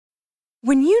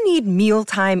When you need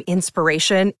mealtime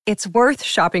inspiration, it's worth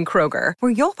shopping Kroger,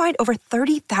 where you'll find over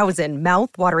 30,000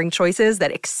 mouth-watering choices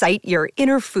that excite your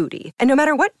inner foodie. And no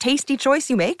matter what tasty choice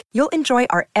you make, you'll enjoy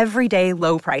our everyday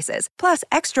low prices, plus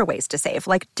extra ways to save,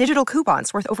 like digital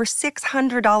coupons worth over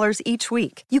 $600 each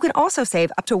week. You can also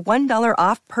save up to $1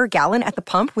 off per gallon at the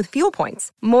pump with fuel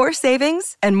points. More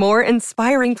savings and more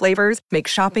inspiring flavors make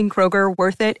shopping Kroger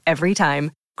worth it every time.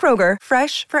 Kroger,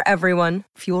 fresh for everyone.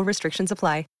 Fuel restrictions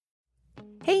apply.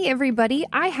 Hey everybody,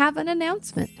 I have an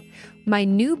announcement. My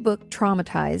new book,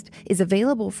 Traumatized, is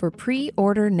available for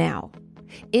pre-order now.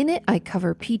 In it, I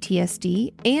cover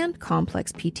PTSD and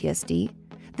complex PTSD,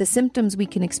 the symptoms we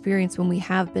can experience when we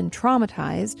have been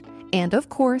traumatized, and of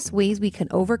course, ways we can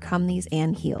overcome these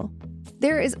and heal.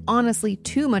 There is honestly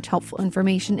too much helpful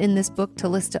information in this book to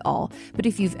list it all, but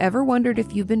if you've ever wondered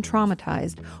if you've been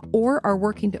traumatized or are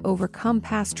working to overcome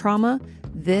past trauma,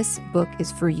 this book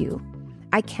is for you.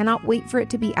 I cannot wait for it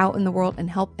to be out in the world and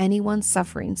help anyone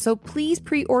suffering. So please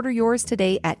pre-order yours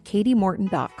today at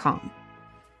katiemorton.com.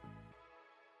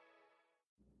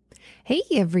 Hey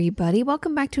everybody,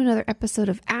 welcome back to another episode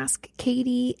of Ask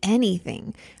Katie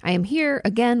Anything. I am here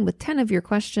again with 10 of your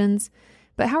questions,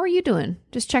 but how are you doing?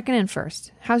 Just checking in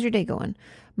first. How's your day going?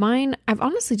 Mine, I've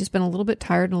honestly just been a little bit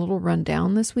tired and a little run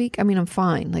down this week. I mean, I'm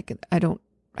fine. Like I don't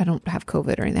have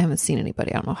COVID or anything. I haven't seen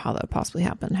anybody. I don't know how that would possibly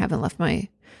happen. I haven't left my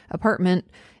apartment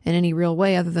in any real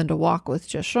way other than to walk with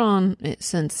just Sean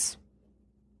since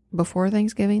before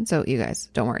Thanksgiving. So you guys,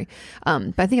 don't worry.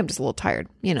 But I think I'm just a little tired.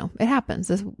 You know, it happens.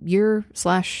 This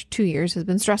year/2 years has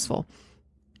been stressful.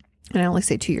 And I only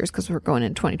say 2 years because we're going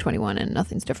in 2021 and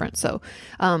nothing's different. So,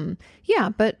 yeah,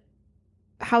 but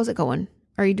how's it going?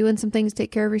 Are you doing some things to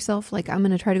take care of yourself? Like I'm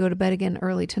going to try to go to bed again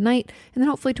early tonight and then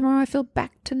hopefully tomorrow I feel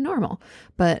back to normal.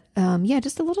 But yeah,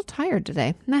 just a little tired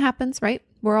today. And that happens, right?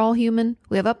 We're all human.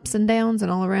 We have ups and downs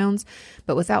and all arounds.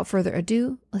 But without further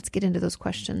ado, let's get into those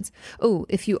questions. Oh,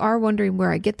 if you are wondering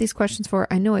where I get these questions for,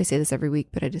 I know I say this every week,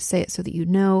 but I just say it so that you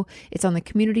know. It's on the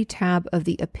community tab of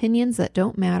the Opinions That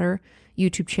Don't Matter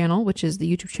YouTube channel, which is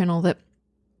the YouTube channel that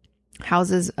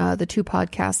houses the two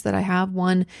podcasts that I have.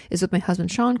 One is with my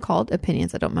husband Sean called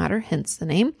Opinions That Don't Matter, hence the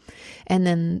name. And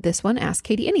then this one, Ask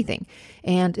Katie Anything.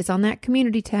 And it's on that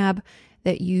community tab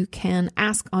that you can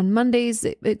ask on Mondays.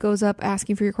 It goes up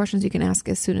asking for your questions. You can ask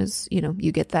as soon as,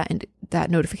 you get that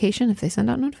notification. If they send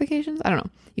out notifications, I don't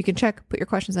know. You can check, put your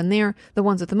questions in there. The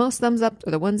ones with the most thumbs up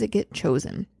are the ones that get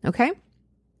chosen. Okay.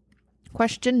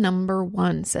 Question number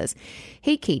 1 says,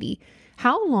 hey, Katie,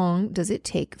 how long does it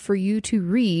take for you to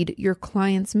read your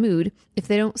client's mood if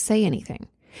they don't say anything?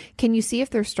 Can you see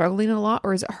if they're struggling a lot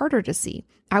or is it harder to see?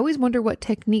 I always wonder what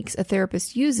techniques a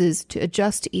therapist uses to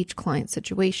adjust to each client's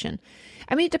situation.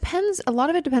 I mean, it depends. A lot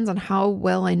of it depends on how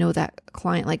well I know that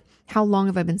client. Like, how long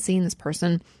have I been seeing this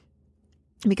person?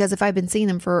 Because if I've been seeing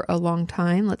them for a long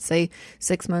time, let's say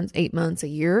 6 months, 8 months, a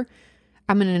year,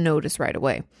 I'm going to notice right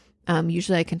away.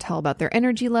 Usually I can tell about their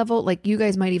energy level. Like you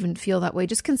guys might even feel that way.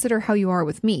 Just consider how you are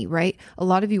with me, right? A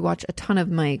lot of you watch a ton of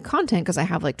my content because I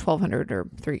have like 1,200 or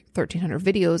 1,300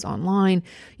 videos online.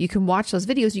 You can watch those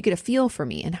videos. You get a feel for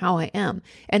me and how I am.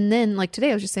 And then like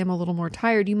today, I was just saying I'm a little more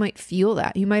tired. You might feel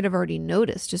that. You might have already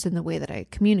noticed just in the way that I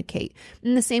communicate.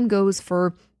 And the same goes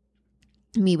for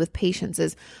me with patients.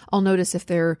 Is I'll notice if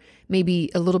they're maybe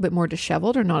a little bit more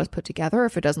disheveled or not as put together,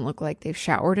 if it doesn't look like they've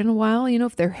showered in a while,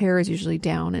 if their hair is usually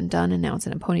down and done and now it's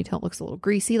in a ponytail, it looks a little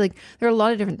greasy. Like there are a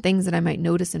lot of different things that I might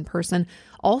notice in person.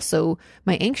 Also,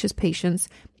 my anxious patients,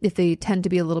 if they tend to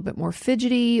be a little bit more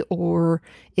fidgety or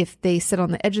if they sit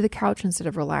on the edge of the couch instead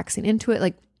of relaxing into it,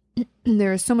 like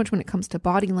there is so much when it comes to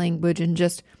body language and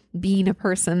just being a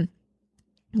person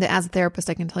that as a therapist,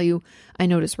 I can tell you, I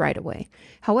notice right away.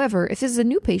 However, if this is a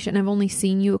new patient and I've only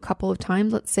seen you a couple of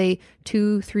times, let's say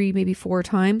 2, 3, maybe 4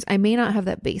 times, I may not have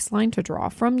that baseline to draw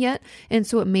from yet. And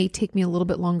so it may take me a little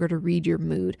bit longer to read your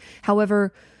mood.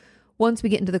 However, once we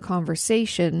get into the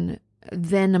conversation,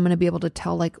 then I'm going to be able to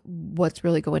tell like what's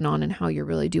really going on and how you're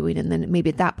really doing. And then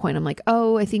maybe at that point, I'm like,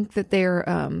 oh, I think that they're,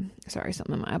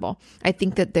 something in my eyeball. I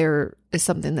think that there is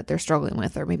something that they're struggling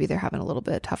with, or maybe they're having a little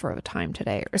bit tougher of a time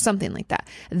today or something like that.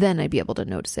 Then I'd be able to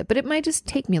notice it, but it might just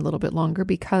take me a little bit longer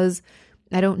because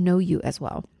I don't know you as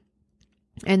well.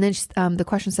 And then the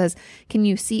question says, can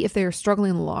you see if they're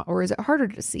struggling a lot or is it harder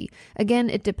to see? Again,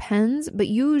 it depends, but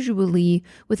usually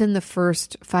within the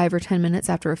first 5 or 10 minutes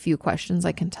after a few questions,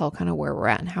 I can tell kind of where we're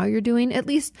at and how you're doing. At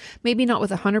least maybe not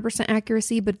with 100%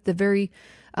 accuracy, but at the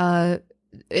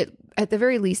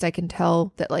very least, I can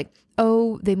tell that like,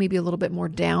 oh, they may be a little bit more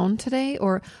down today,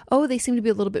 or, oh, they seem to be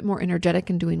a little bit more energetic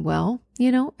and doing well.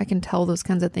 I can tell those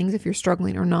kinds of things if you're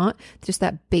struggling or not, just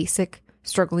that basic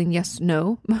struggling, yes,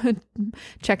 no,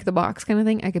 check the box kind of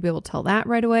thing. I could be able to tell that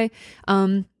right away.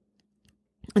 And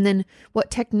then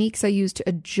what techniques I use to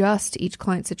adjust each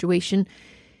client situation.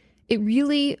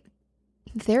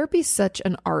 Therapy is such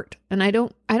an art. And I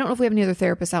don't know if we have any other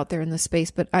therapists out there in this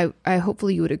space, but I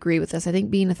hopefully you would agree with this. I think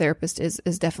being a therapist is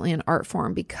definitely an art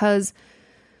form, because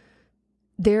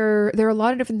there are a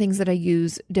lot of different things that I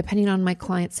use depending on my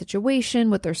client's situation,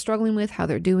 what they're struggling with, how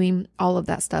they're doing, all of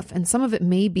that stuff. And some of it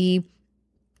may be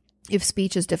if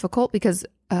speech is difficult because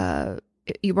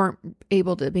you aren't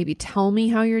able to maybe tell me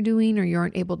how you're doing, or you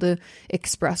aren't able to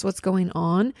express what's going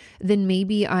on, then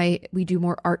maybe we do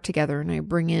more art together, and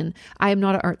I am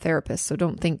not an art therapist, so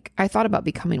don't think, I thought about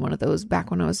becoming one of those back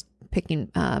when I was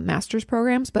picking master's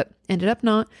programs, but ended up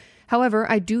not.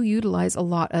 However, I do utilize a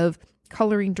lot of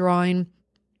coloring, drawing,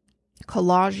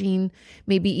 collaging,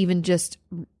 maybe even just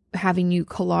having you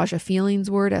collage a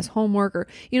feelings word as homework, or,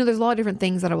 there's a lot of different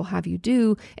things that I will have you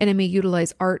do. And I may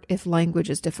utilize art if language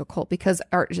is difficult, because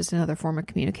art is just another form of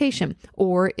communication.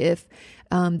 Or if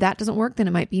that doesn't work, then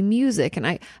it might be music. And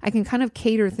I can kind of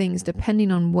cater things depending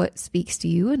on what speaks to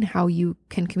you and how you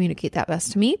can communicate that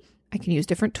best to me. I can use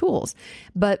different tools,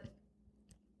 but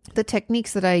the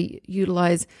techniques that I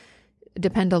utilize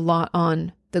depend a lot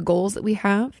on the goals that we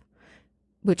have,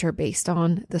 which are based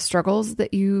on the struggles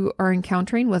that you are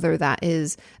encountering, whether that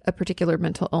is a particular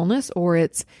mental illness, or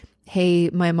it's, hey,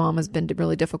 my mom has been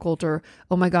really difficult, or,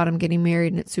 oh my God, I'm getting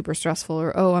married and it's super stressful,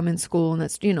 or, oh, I'm in school and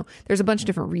that's, there's a bunch of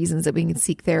different reasons that we can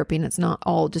seek therapy. And it's not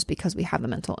all just because we have a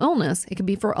mental illness. It can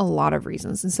be for a lot of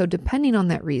reasons. And so depending on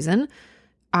that reason,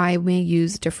 I may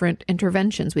use different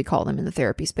interventions, we call them in the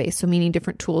therapy space. So meaning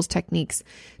different tools, techniques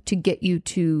to get you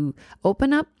to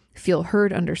open up, feel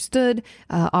heard, understood,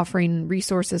 offering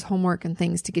resources, homework, and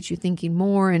things to get you thinking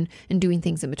more and doing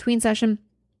things in between session.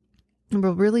 It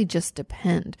will really just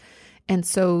depend. And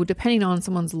so depending on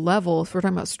someone's level, if we're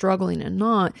talking about struggling and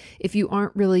not, if you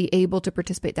aren't really able to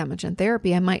participate that much in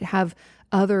therapy, I might have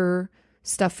other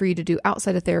stuff for you to do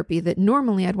outside of therapy that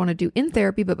normally I'd want to do in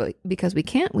therapy, but because we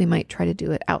can't, we might try to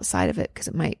do it outside of it because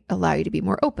it might allow you to be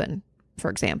more open, for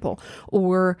example.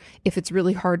 Or if it's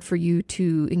really hard for you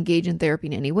to engage in therapy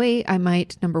in any way, I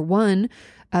might, number one,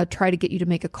 try to get you to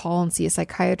make a call and see a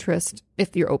psychiatrist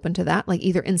if you're open to that, like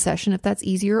either in session if that's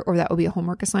easier, or that will be a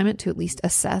homework assignment to at least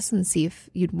assess and see if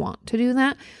you'd want to do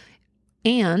that.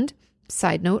 And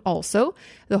side note also,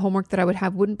 the homework that I would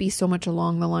have wouldn't be so much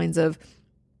along the lines of,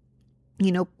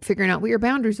 figuring out what your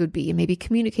boundaries would be and maybe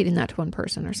communicating that to one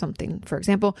person or something, for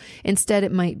example. Instead,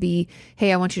 it might be,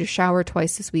 hey, I want you to shower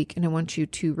twice this week, and I want you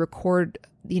to record,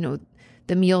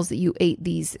 the meals that you ate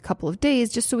these couple of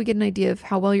days, just so we get an idea of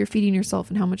how well you're feeding yourself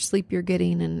and how much sleep you're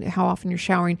getting and how often you're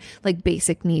showering, like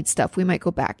basic needs stuff. We might go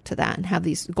back to that and have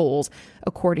these goals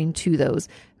according to those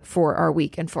for our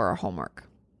week and for our homework.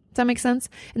 Does that make sense?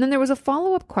 And then there was a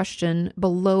follow-up question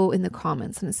below in the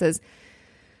comments, and it says,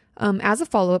 as a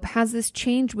follow-up, has this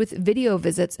changed with video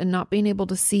visits and not being able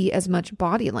to see as much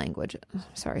body language?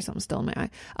 Sorry, something's still in my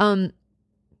eye.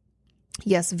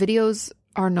 Yes, videos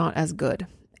are not as good.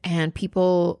 And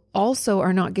people also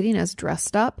are not getting as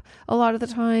dressed up a lot of the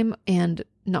time and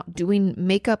not doing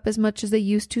makeup as much as they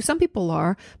used to. Some people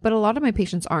are, but a lot of my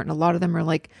patients aren't. A lot of them are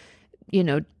like,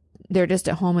 they're just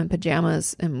at home in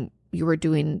pajamas, and you were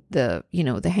doing the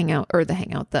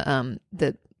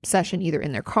session either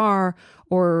in their car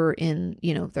or in,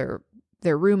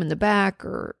 their room in the back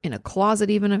or in a closet.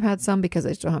 Even I've had some because I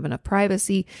just don't have enough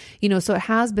privacy, so it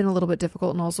has been a little bit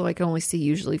difficult. And also I can only see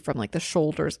usually from like the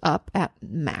shoulders up at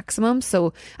maximum.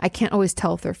 So I can't always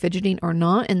tell if they're fidgeting or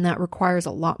not. And that requires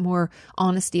a lot more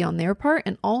honesty on their part.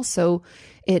 And also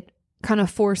it kind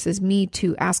of forces me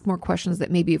to ask more questions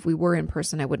that maybe if we were in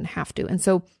person, I wouldn't have to. And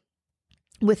so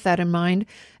with that in mind,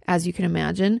 as you can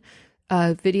imagine,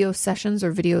 video sessions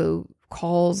or video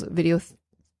calls, video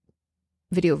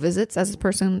visits, as this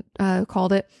person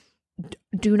called it,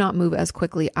 do not move as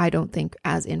quickly, I don't think,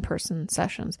 as in-person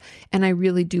sessions. And I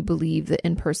really do believe that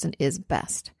in-person is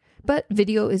best. But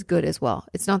video is good as well.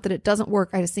 It's not that it doesn't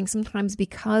work. I just think sometimes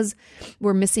because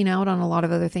we're missing out on a lot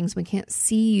of other things, we can't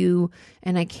see you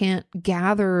and I can't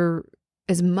gather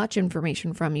as much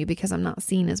information from you because I'm not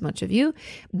seeing as much of you,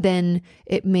 then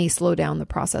it may slow down the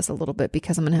process a little bit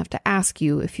because I'm going to have to ask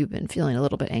you if you've been feeling a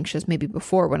little bit anxious maybe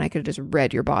before, when I could have just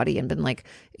read your body and been like,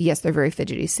 yes, they're very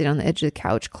fidgety, sit on the edge of the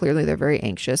couch. Clearly they're very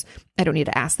anxious. I don't need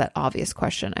to ask that obvious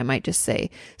question. I might just say,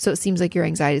 so it seems like your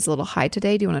anxiety is a little high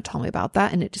today. Do you want to tell me about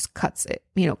that? And it just cuts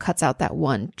out that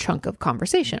one chunk of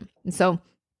conversation. And so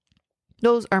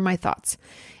those are my thoughts.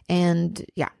 And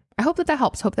yeah, I hope that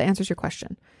helps. Hope that answers your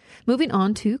question. Moving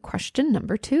on to question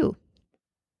number 2.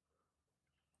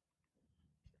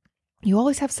 You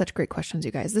always have such great questions,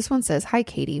 you guys. This one says, "Hi,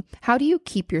 Katie. How do you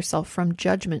keep yourself from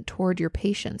judgment toward your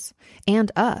patients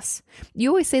and us? You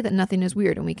always say that nothing is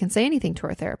weird and we can say anything to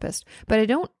our therapist, but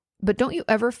don't you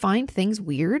ever find things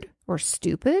weird or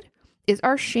stupid? Is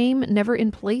our shame never in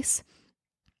place?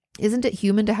 Isn't it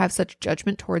human to have such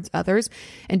judgment towards others?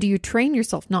 And do you train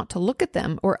yourself not to look at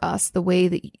them or us the way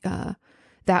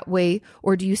that way,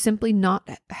 or do you simply not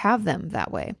have them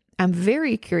that way? I'm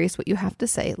very curious what you have to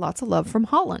say. Lots of love from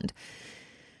Holland."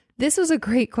 This was a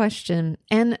great question.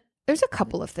 And there's a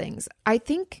couple of things. I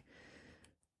think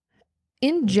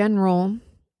in general,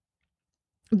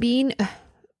 being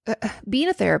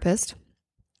a therapist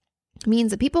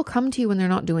means that people come to you when they're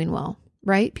not doing well,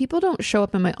 right? People don't show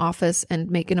up in my office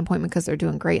and make an appointment because they're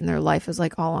doing great and their life is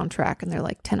like all on track and they're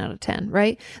like 10 out of 10,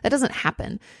 right? That doesn't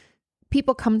happen.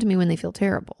 People come to me when they feel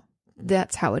terrible.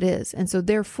 That's how it is. And so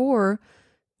therefore,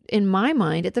 in my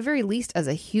mind, at the very least, as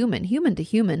a human to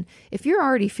human, if you're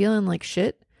already feeling like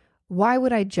shit, why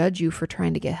would I judge you for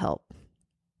trying to get help?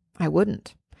 I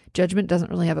wouldn't. Judgment doesn't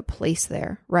really have a place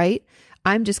there, right?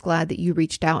 I'm just glad that you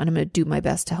reached out and I'm going to do my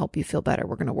best to help you feel better.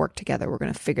 We're going to work together. We're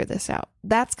going to figure this out.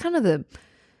 That's kind of the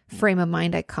frame of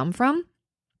mind I come from,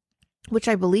 which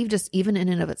I believe just even in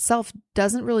and of itself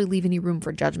doesn't really leave any room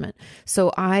for judgment.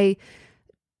 So I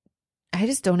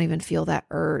just don't even feel that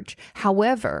urge.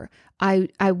 However,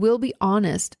 I will be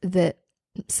honest that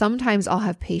sometimes I'll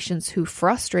have patients who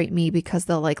frustrate me because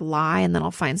they'll like lie and then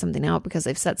I'll find something out because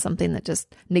they've said something that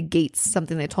just negates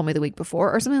something they told me the week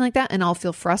before or something like that. And I'll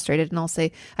feel frustrated and I'll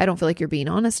say, "I don't feel like you're being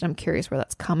honest. And I'm curious where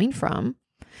that's coming from."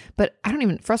 But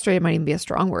frustrated might even be a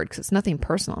strong word because it's nothing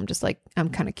personal. I'm just like, I'm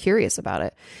kind of curious about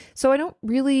it. So I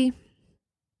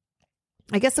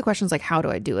guess the question is like, how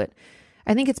do I do it?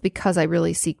 I think it's because I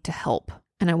really seek to help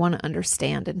and I want to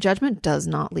understand. And judgment does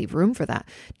not leave room for that.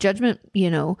 Judgment,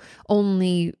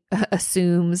 only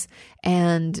assumes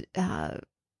and,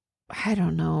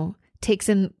 takes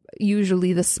in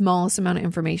usually the smallest amount of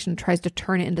information, tries to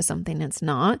turn it into something it's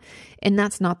not. And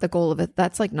that's not the goal of it.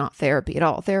 That's like not therapy at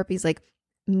all. Therapy is like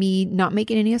me not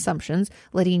making any assumptions,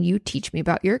 letting you teach me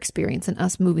about your experience and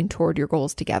us moving toward your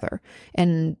goals together.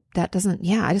 And that doesn't,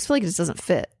 I just feel like it just doesn't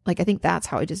fit. Like, I think that's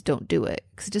how I just don't do it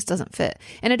because it just doesn't fit.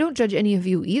 And I don't judge any of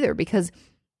you either, because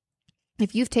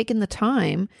if you've taken the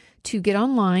time to get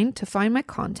online, to find my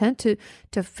content,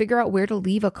 to figure out where to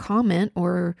leave a comment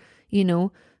or,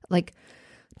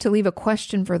 to leave a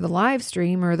question for the live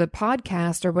stream or the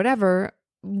podcast or whatever,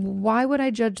 why would I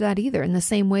judge that either? In the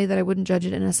same way that I wouldn't judge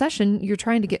it in a session, you're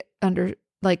trying to get under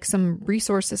like some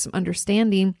resources, some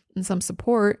understanding and some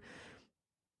support.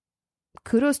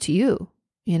 Kudos to you,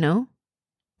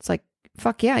 It's like,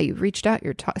 fuck yeah, you've reached out,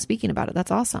 you're speaking about it.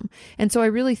 That's awesome. And so I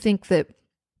really think that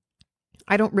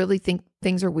I don't really think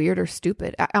things are weird or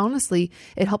stupid. Honestly,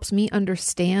 it helps me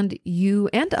understand you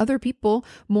and other people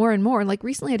more and more. And like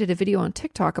recently I did a video on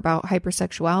TikTok about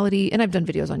hypersexuality, and I've done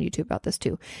videos on YouTube about this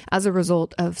too, as a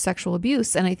result of sexual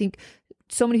abuse. And I think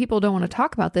so many people don't want to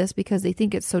talk about this because they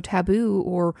think it's so taboo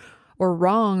or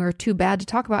wrong or too bad to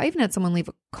talk about. I even had someone leave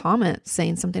a comment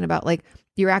saying something about like,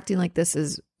 "You're acting like this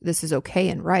is okay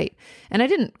and right." And I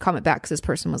didn't comment back because this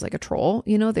person was like a troll,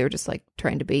 they were just like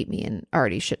trying to bait me and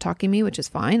already shit talking me, which is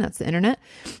fine. That's the internet.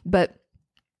 But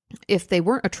if they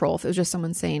weren't a troll, if it was just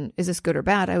someone saying, "Is this good or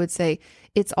bad?" I would say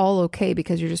it's all okay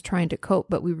because you're just trying to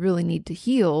cope, but we really need to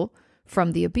heal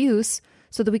from the abuse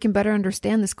so that we can better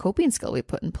understand this coping skill we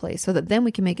put in place so that then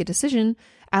we can make a decision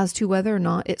as to whether or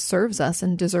not it serves us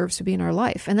and deserves to be in our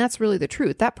life. And that's really the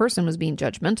truth. That person was being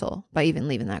judgmental by even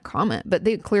leaving that comment, but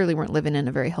they clearly weren't living in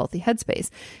a very healthy headspace.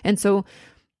 And so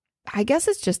I guess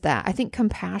it's just that. I think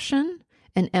compassion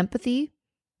and empathy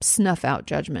snuff out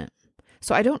judgment.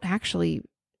 So I don't actually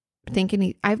think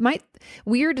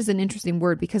weird is an interesting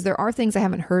word because there are things I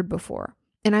haven't heard before.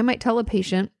 And I might tell a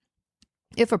patient,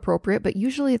 if appropriate, but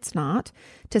usually it's not,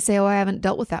 to say, "Oh, I haven't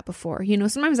dealt with that before."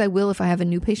 Sometimes I will if I have a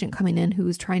new patient coming in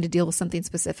who's trying to deal with something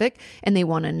specific and they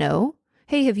want to know,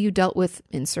 "Hey, have you dealt with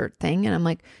insert thing?" And I'm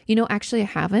like, actually I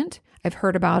haven't. I've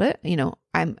heard about it.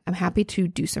 I'm happy to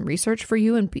do some research for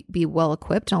you and be well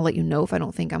equipped. And I'll let you know if I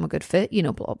don't think I'm a good fit,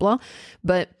 blah, blah.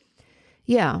 But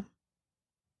yeah,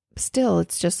 still,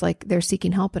 it's just like they're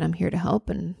seeking help and I'm here to help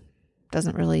and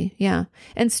doesn't really,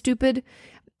 And stupid,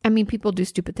 people do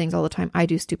stupid things all the time. I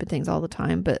do stupid things all the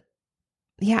time, but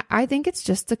yeah, I think it's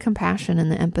just the compassion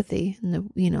and the empathy and the,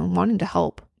 wanting to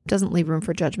help doesn't leave room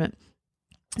for judgment.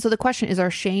 So the question is,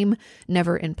 our shame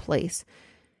never in place?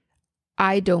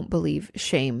 I don't believe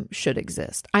shame should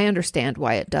exist. I understand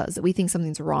why it does, that we think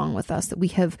something's wrong with us, that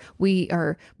we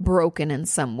are broken in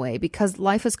some way, because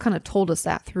life has kind of told us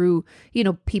that through,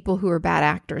 people who are bad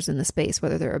actors in the space,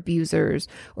 whether they're abusers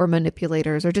or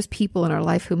manipulators or just people in our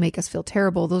life who make us feel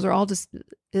terrible. Those are all just,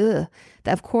 that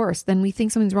of course, then we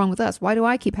think something's wrong with us. Why do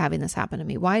I keep having this happen to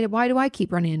me? Why do I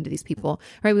keep running into these people?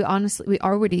 Right? We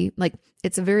already,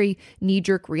 it's a very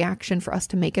knee-jerk reaction for us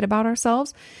to make it about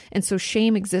ourselves. And so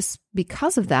shame exists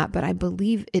because of that, but I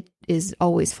believe it is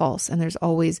always false. And there's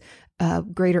always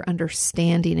greater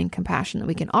understanding and compassion that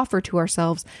we can offer to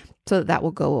ourselves so that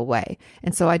will go away.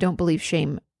 And so I don't believe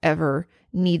shame ever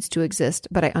needs to exist,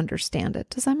 but I understand it.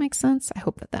 Does that make sense? I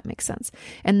hope that makes sense.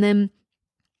 And then,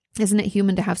 isn't it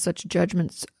human to have such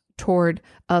judgments toward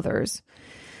others?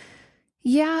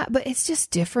 Yeah, but it's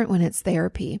just different when it's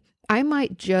therapy. I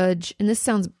might judge, and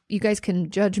you guys can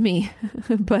judge me,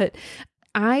 but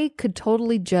I could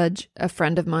totally judge a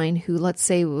friend of mine who, let's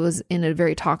say, was in a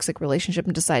very toxic relationship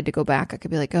and decided to go back. I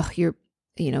could be like, oh, you're,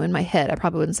 in my head, I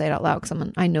probably wouldn't say it out loud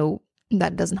because I know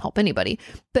that doesn't help anybody,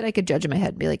 but I could judge in my head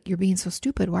and be like, you're being so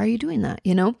stupid. Why are you doing that?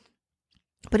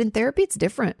 But in therapy, it's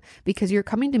different because you're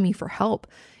coming to me for help.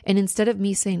 And instead of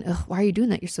me saying, oh, why are you doing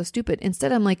that? You're so stupid.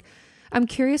 Instead, I'm like, I'm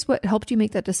curious what helped you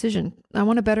make that decision. I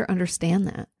want to better understand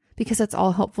that, because that's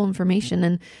all helpful information.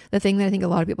 And the thing that I think a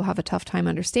lot of people have a tough time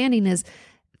understanding is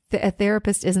that a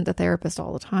therapist isn't a therapist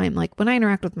all the time. Like when I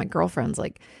interact with my girlfriends,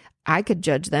 I could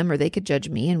judge them or they could judge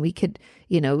me, and we could,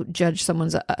 judge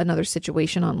someone's another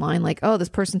situation online. Like, oh, this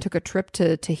person took a trip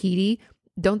to Tahiti.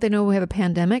 Don't they know we have a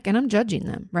pandemic? And I'm judging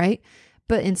them, right?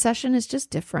 But in session, it's just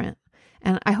different.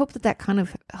 And I hope that kind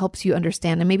of helps you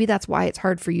understand. And maybe that's why it's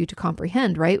hard for you to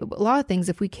comprehend, right? A lot of things,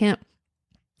 if we can't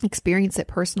experience it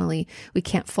personally, we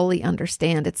can't fully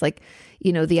understand. It's like,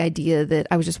 the idea that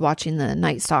I was just watching The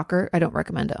Night Stalker. I don't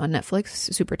recommend it on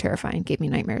Netflix. Super terrifying. Gave me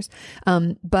nightmares.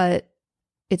 But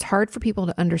it's hard for people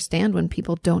to understand when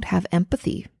people don't have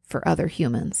empathy for other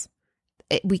humans.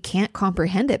 We can't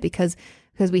comprehend it because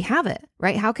we have it,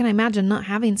 right? How can I imagine not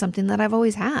having something that I've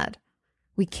always had?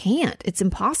 We can't. It's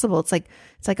impossible. It's like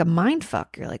a mind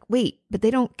fuck. You're like, wait, but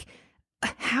they don't,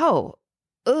 how?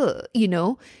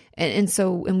 And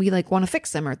so we want to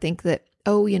fix them or think that,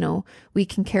 we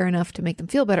can care enough to make them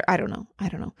feel better. I don't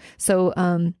know. So,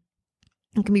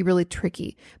 it can be really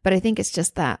tricky, but I think it's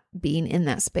just that being in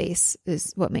that space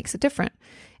is what makes it different.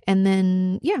 And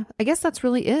then, yeah, I guess that's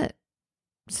really it.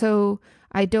 So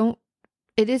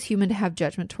it is human to have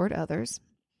judgment toward others.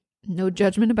 No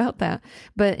judgment about that.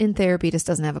 But in therapy, it just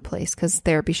doesn't have a place, because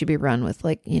therapy should be run with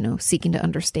seeking to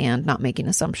understand, not making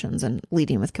assumptions, and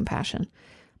leading with compassion.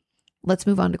 Let's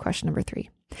move on to question number 3.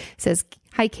 It says,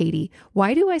 hi, Katie.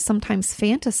 Why do I sometimes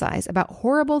fantasize about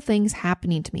horrible things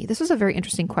happening to me? This was a very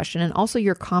interesting question. And also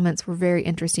your comments were very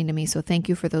interesting to me. So thank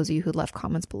you for those of you who left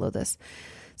comments below this.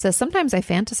 It says, sometimes I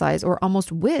fantasize or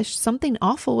almost wish something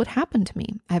awful would happen to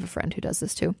me. I have a friend who does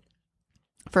this too.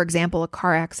 For example, a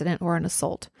car accident or an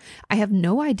assault. I have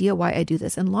no idea why I do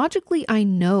this. And logically, I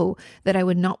know that I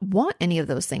would not want any of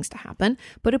those things to happen,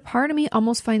 but a part of me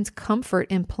almost finds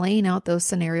comfort in playing out those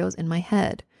scenarios in my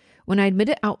head. When I admit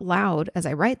it out loud as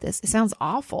I write this, it sounds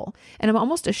awful, and I'm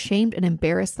almost ashamed and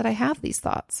embarrassed that I have these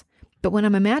thoughts. But when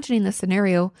I'm imagining the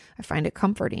scenario, I find it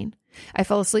comforting. I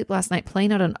fell asleep last night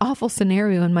playing out an awful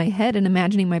scenario in my head and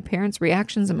imagining my parents'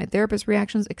 reactions and my therapist's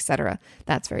reactions, etc.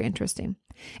 That's very interesting.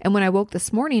 And when I woke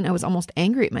this morning, I was almost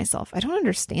angry at myself. I don't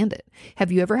understand it.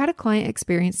 Have you ever had a client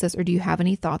experience this, or do you have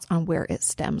any thoughts on where it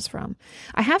stems from?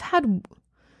 I have had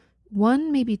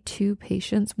one, maybe 2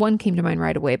 patients. One came to mind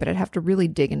right away, but I'd have to really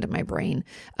dig into my brain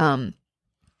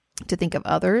to think of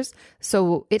others.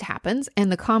 So it happens.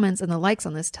 And the comments and the likes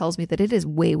on this tells me that it is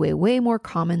way, way, way more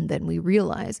common than we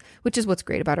realize, which is what's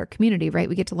great about our community, right?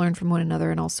 We get to learn from one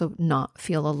another and also not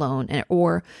feel alone,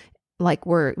 or like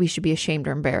we should be ashamed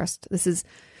or embarrassed. This is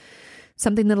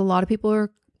something that a lot of people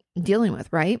are dealing with,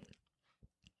 right?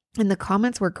 And the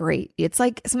comments were great. It's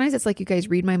like, sometimes it's like you guys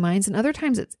read my minds, and other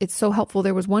times it's so helpful.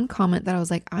 There was one comment that I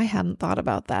was like, I hadn't thought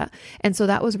about that. And so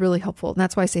that was really helpful. And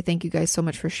that's why I say thank you guys so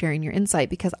much for sharing your insight,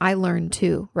 because I learned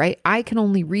too, right? I can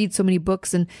only read so many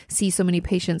books and see so many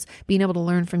patients. Being able to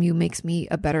learn from you makes me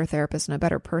a better therapist and a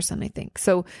better person, I think.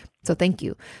 So thank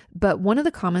you. But one of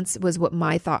the comments was what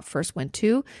my thought first went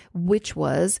to, which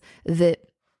was that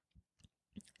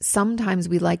sometimes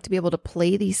we like to be able to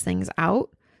play these things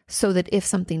out so that if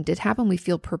something did happen, we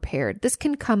feel prepared. This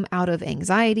can come out of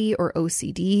anxiety or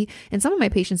OCD. And some of my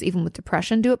patients, even with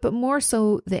depression, do it, but more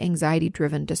so the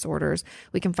anxiety-driven disorders.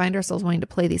 We can find ourselves wanting to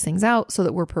play these things out so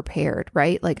that we're prepared,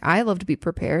 right? Like, I love to be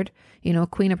prepared,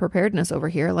 queen of preparedness over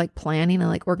here, like planning and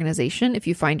like organization. If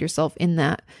you find yourself in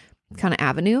that kind of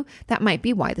avenue, that might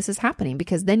be why this is happening,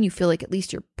 because then you feel like at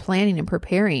least you're planning and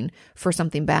preparing for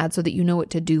something bad so that you know what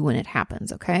to do when it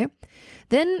happens. Okay.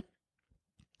 Then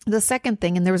the second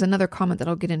thing, and there was another comment that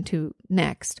I'll get into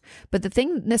next, but the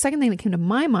second thing that came to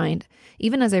my mind,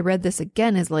 even as I read this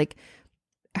again, is like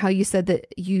how you said that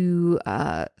you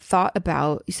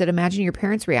you said, imagine your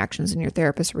parents' reactions and your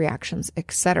therapist's reactions,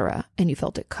 etc. And you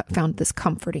found this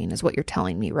comforting is what you're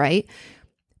telling me, right?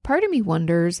 Part of me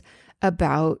wonders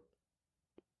about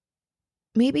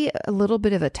maybe a little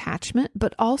bit of attachment,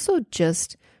 but also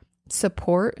just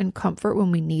support and comfort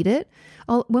when we need it.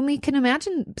 When we can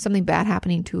imagine something bad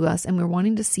happening to us and we're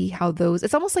wanting to see how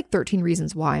it's almost like 13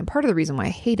 Reasons Why. And part of the reason why I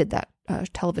hated that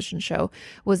television show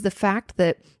was the fact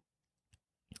that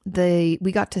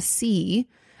we got to see,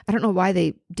 I don't know why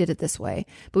they did it this way,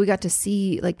 but we got to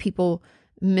see like people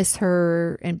miss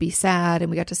her and be sad.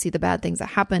 And we got to see the bad things that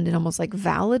happened and almost like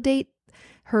validate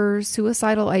her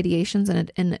suicidal ideations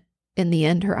and in the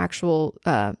end, her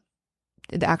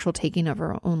the actual taking of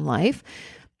her own life.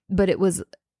 But it was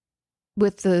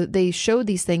they showed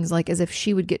these things like as if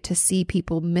she would get to see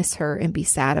people miss her and be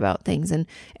sad about things and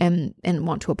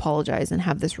want to apologize and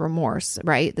have this remorse,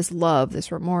 right? This love,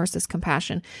 this remorse, this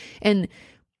compassion. And,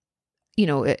 you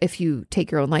know, if you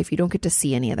take your own life, you don't get to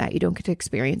see any of that. You don't get to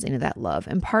experience any of that love.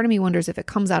 And part of me wonders if it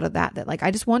comes out of that like,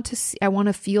 I just want to see, I want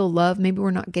to feel love. Maybe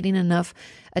we're not getting enough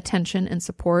attention and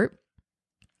support.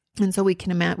 And so we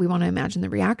want to imagine the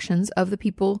reactions of the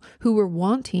people who we're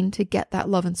wanting to get that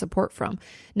love and support from.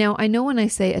 Now, I know when I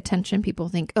say attention, people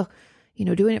think, oh, you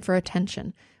know, doing it for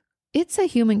attention. It's a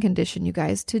human condition, you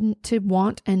guys, to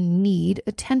want and need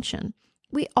attention.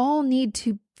 We all need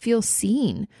to feel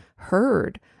seen,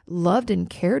 heard, loved, and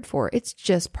cared for. It's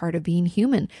just part of being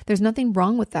human. There's nothing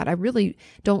wrong with that. I really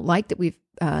don't like that we've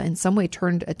in some way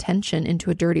turned attention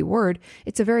into a dirty word.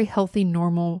 It's a very healthy,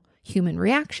 normal human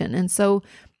reaction. And so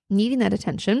needing that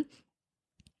attention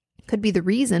could be the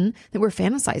reason that we're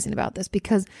fantasizing about this,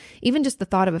 because even just the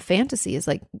thought of a fantasy is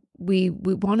like, we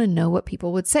want to know what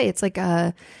people would say. It's like,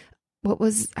 I'm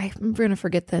going to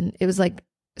forget then. It was like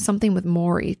something with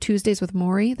Maury, Tuesdays with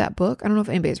Maury, that book. I don't know if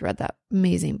anybody's read that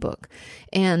amazing book.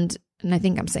 And I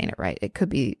think I'm saying it right. It could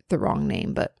be the wrong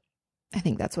name, but I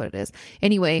think that's what it is.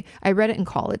 Anyway, I read it in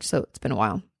college, so it's been a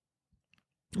while.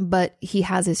 But he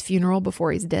has his funeral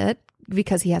before he's dead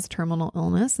because he has a terminal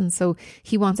illness. And so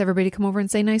he wants everybody to come over and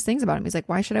say nice things about him. He's like,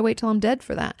 why should I wait till I'm dead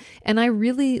for that? And I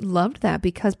really loved that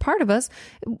because part of us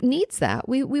needs that.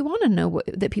 We want to know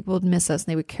that people would miss us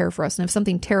and they would care for us. And if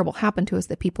something terrible happened to us,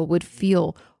 that people would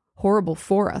feel horrible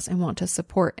for us and want to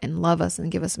support and love us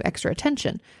and give us some extra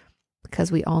attention,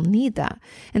 because we all need that.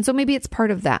 And so maybe it's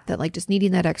part of that like just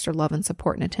needing that extra love and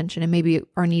support and attention. And maybe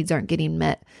our needs aren't getting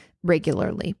met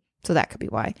regularly. So that could be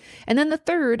why. And then the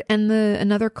third and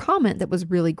another comment that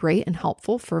was really great and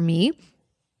helpful for me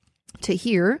to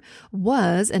hear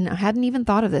was, and I hadn't even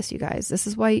thought of this, you guys, this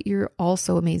is why you're all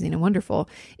so amazing and wonderful,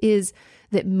 is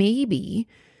that maybe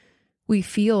we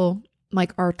feel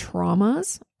like our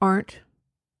traumas aren't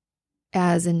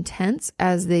as intense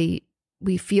as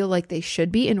we feel like they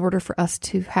should be in order for us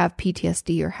to have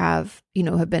PTSD or have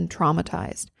been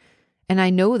traumatized. And I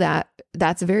know that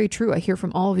that's very true. I hear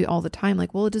from all of you all the time,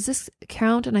 like, well, does this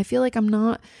count? And I feel like I'm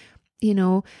not,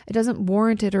 it doesn't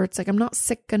warrant it, or it's like, I'm not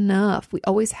sick enough. We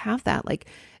always have that like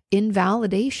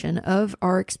invalidation of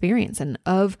our experience and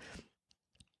of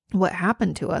what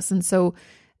happened to us. And so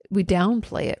we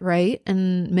downplay it, right?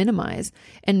 And minimize.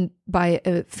 And by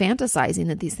fantasizing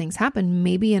that these things happen,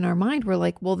 maybe in our mind, we're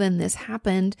like, well, then this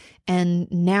happened. And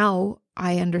now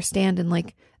I understand. And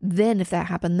like, then if that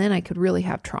happened, then I could really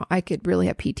have I could really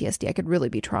have PTSD. I could really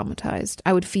be traumatized.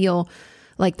 I would feel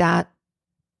like that,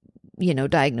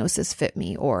 diagnosis fit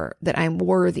me, or that I'm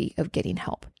worthy of getting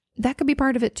help. That could be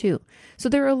part of it too. So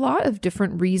there are a lot of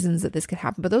different reasons that this could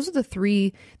happen, but those are the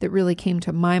three that really came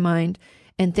to my mind.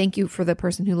 And thank you for the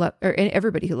person who left, or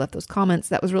everybody who left those comments.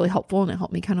 That was really helpful, and it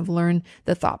helped me kind of learn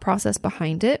the thought process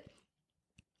behind it.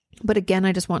 But again,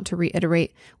 I just want to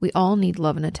reiterate, we all need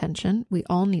love and attention. We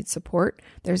all need support.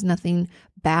 There's nothing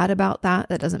bad about that.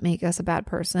 That doesn't make us a bad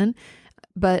person.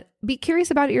 But be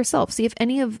curious about it yourself. See if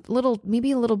any of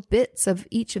maybe little bits of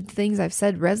each of the things I've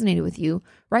said resonated with you.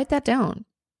 Write that down.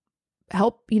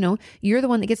 Help, you're the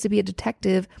one that gets to be a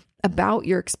detective about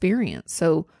your experience.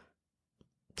 So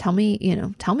tell me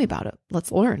about it.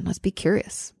 Let's learn. Let's be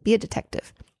curious. Be a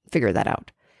detective. Figure that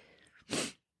out.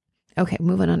 Okay,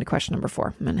 moving on to question number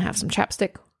 4. I'm going to have some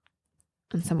chapstick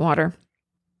and some water,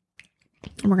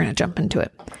 and we're going to jump into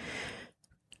it.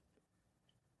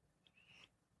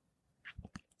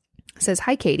 It says,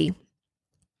 hi, Katie.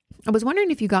 I was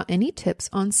wondering if you got any tips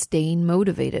on staying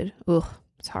motivated. Ugh,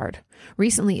 It's hard.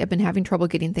 Recently, I've been having trouble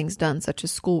getting things done, such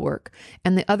as schoolwork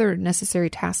and the other necessary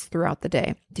tasks throughout the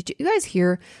day. Did you guys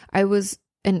hear?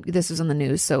 And this was on the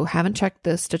news, so haven't checked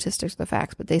the statistics or the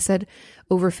facts, but they said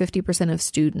over 50% of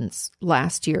students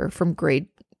last year from grade,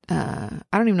 I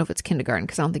don't even know if it's kindergarten,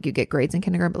 because I don't think you get grades in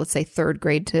kindergarten, but let's say third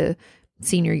grade to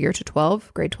senior year to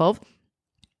grade 12,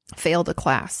 failed a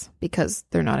class because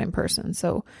they're not in person.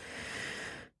 So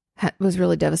it was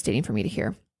really devastating for me to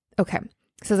hear. Okay.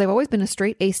 It says, I've always been a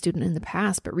straight A student in the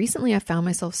past, but recently I found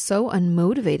myself so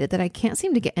unmotivated that I can't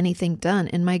seem to get anything done,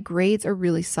 and my grades are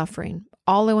really suffering.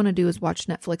 All I want to do is watch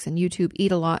Netflix and YouTube,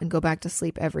 eat a lot, and go back to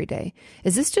sleep every day.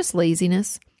 Is this just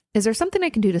laziness? Is there something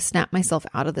I can do to snap myself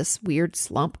out of this weird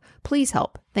slump? Please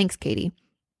help. Thanks, Katie.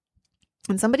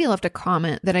 And somebody left a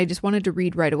comment that I just wanted to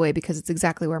read right away because it's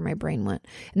exactly where my brain went.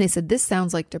 And they said, this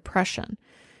sounds like depression.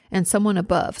 And someone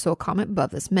above, so a comment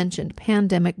above this, mentioned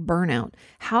pandemic burnout.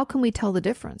 How can we tell the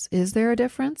difference? Is there a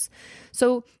difference?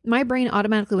 So my brain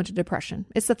automatically went to depression.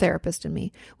 It's the therapist in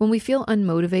me. When we feel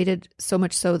unmotivated, so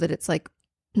much so that it's like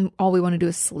all we want to do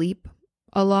is sleep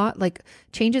a lot, like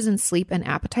changes in sleep and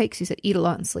appetite, because you said eat a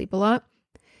lot and sleep a lot.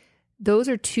 Those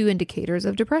are two indicators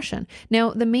of depression.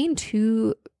 Now, the main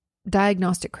two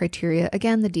diagnostic criteria,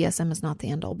 again, the DSM is not the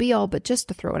end all be all, but just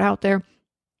to throw it out there,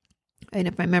 and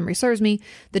if my memory serves me,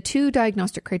 the two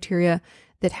diagnostic criteria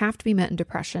that have to be met in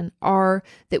depression are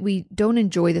that we don't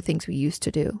enjoy the things we used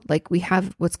to do. Like we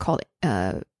have what's called,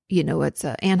 it's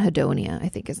anhedonia, I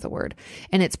think is the word.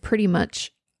 And it's pretty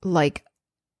much like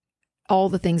all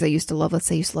the things I used to love. Let's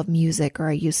say I used to love music, or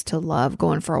I used to love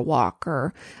going for a walk,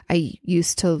 or I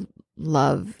used to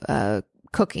love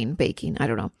cooking, baking. I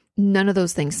don't know. None of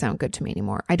those things sound good to me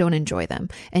anymore. I don't enjoy them.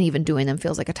 And even doing them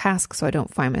feels like a task, so I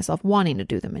don't find myself wanting to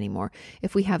do them anymore.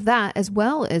 If we have that, as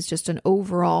well as just an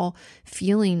overall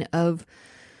feeling of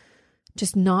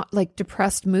just not like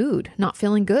depressed mood, not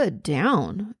feeling good,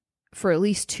 down for at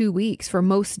least 2 weeks, for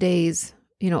most days,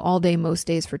 all day, most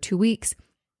days for 2 weeks.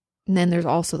 And then there's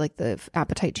also like the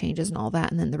appetite changes and all that.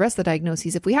 And then the rest of the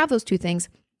diagnoses, if we have those two things,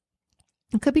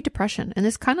 it could be depression. And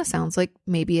this kind of sounds like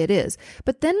maybe it is.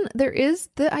 But then there is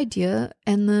the idea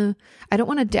and I don't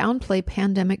want to downplay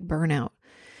pandemic burnout.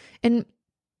 And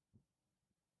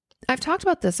I've talked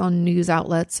about this on news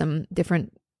outlets and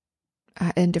different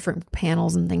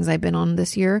panels and things I've been on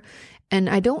this year. And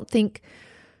I don't think,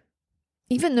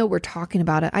 even though we're talking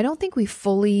about it, I don't think we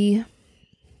fully,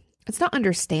 it's not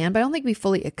understand, but I don't think we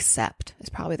fully accept is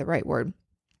probably the right word,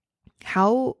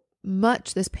 how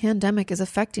much this pandemic is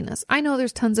affecting us. I know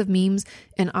there's tons of memes,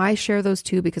 and I share those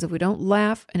too, because if we don't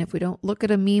laugh and if we don't look at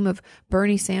a meme of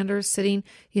Bernie Sanders sitting,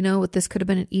 with this could have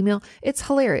been an email, it's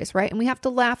hilarious, right? And we have to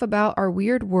laugh about our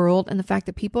weird world and the fact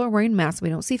that people are wearing masks. We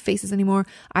don't see faces anymore.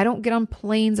 I don't get on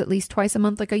planes at least twice a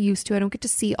month like I used to. I don't get to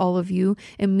see all of you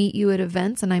and meet you at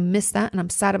events, and I miss that, and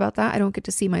I'm sad about that. I don't get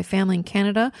to see my family in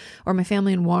Canada or my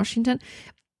family in Washington.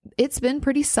 It's been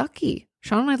pretty sucky.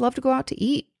 Sean and I love to go out to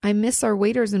eat. I miss our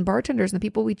waiters and bartenders and the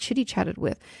people we chitty chatted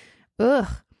with. Ugh.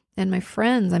 And my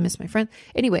friends. I miss my friends.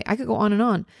 Anyway, I could go on and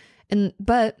on.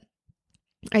 But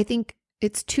I think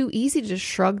it's too easy to just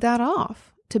shrug that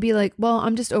off, to be like, well,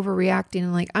 I'm just overreacting,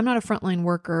 and like, I'm not a frontline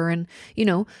worker. And,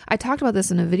 I talked about this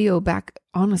in a video back,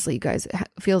 honestly, you guys, it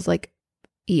feels like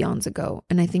eons ago.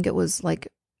 And I think it was like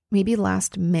maybe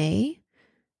last May.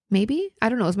 Maybe, I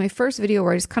don't know. It was my first video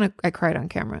where I cried on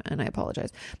camera, and I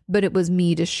apologize, but it was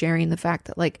me just sharing the fact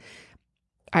that like,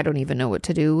 I don't even know what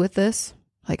to do with this.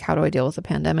 Like, how do I deal with the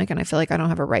pandemic? And I feel like I don't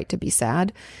have a right to be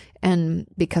sad. And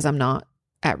because I'm not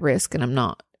at risk and I'm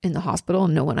not in the hospital,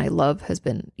 and no one I love has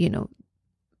been,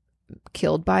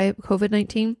 killed by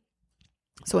COVID-19.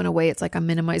 So in a way, it's like I'm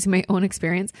minimizing my own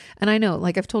experience. And I know,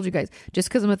 like I've told you guys, just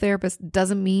because I'm a therapist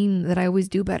doesn't mean that I always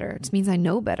do better. It just means I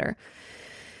know better.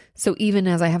 So even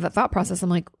as I have that thought process, I'm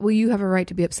like, well, you have a right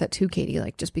to be upset too, Katie.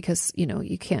 Like, just because,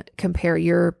 you can't compare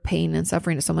your pain and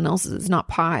suffering to someone else's. It's not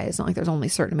pie. It's not like there's only a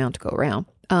certain amount to go around,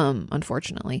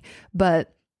 unfortunately.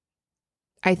 But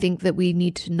I think that we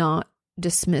need to not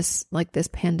dismiss like this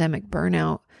pandemic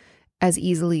burnout as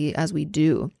easily as we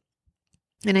do.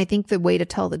 And I think the way to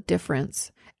tell the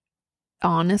difference,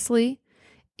 honestly,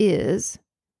 is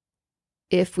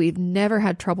if we've never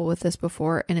had trouble with this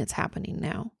before and it's happening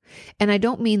now. And I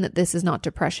don't mean that this is not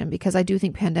depression, because I do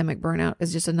think pandemic burnout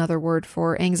is just another word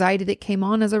for anxiety that came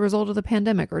on as a result of the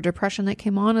pandemic, or depression that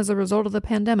came on as a result of the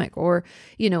pandemic, or,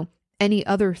 any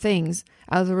other things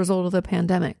as a result of the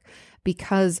pandemic,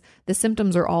 because the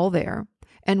symptoms are all there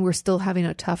and we're still having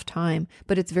a tough time,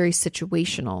 but it's very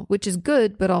situational, which is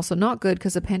good, but also not good,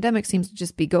 because the pandemic seems to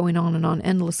just be going on and on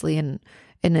endlessly. And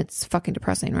And it's fucking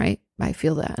depressing, right? I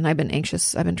feel that. And I've been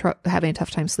anxious. I've been having a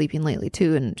tough time sleeping lately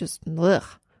too. And just,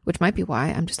 which might be why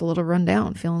I'm just a little run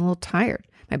down, feeling a little tired.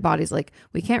 My body's like,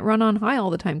 we can't run on high all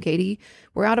the time, Katie.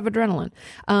 We're out of adrenaline.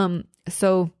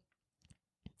 So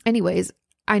anyways,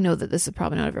 I know that this is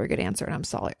probably not a very good answer, and I'm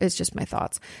sorry. It's just my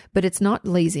thoughts. But it's not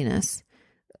laziness.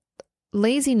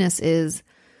 Laziness is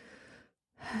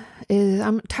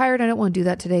I'm tired. I don't want to do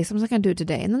that today. So I'm just going to do it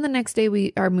today. And then the next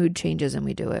day our mood changes and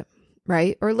we do it.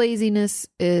 Right? Or laziness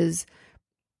is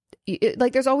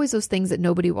like, there's always those things that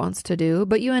nobody wants to do,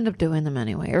 but you end up doing them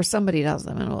anyway, or somebody does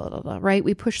them, and blah, blah, blah, right?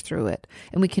 We push through it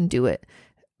and we can do it.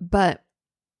 But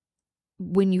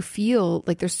when you feel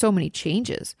like there's so many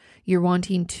changes, your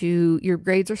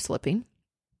grades are slipping.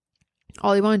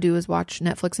 All you want to do is watch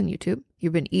Netflix and YouTube.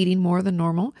 You've been eating more than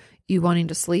normal. You wanting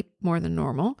to sleep more than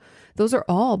normal. Those are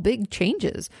all big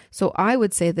changes. So I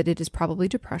would say that it is probably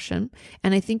depression.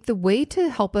 And I think the way to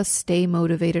help us stay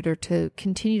motivated or to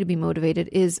continue to be motivated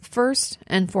is first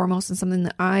and foremost, and something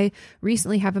that I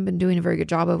recently haven't been doing a very good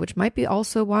job of, which might be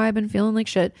also why I've been feeling like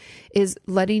shit, is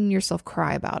letting yourself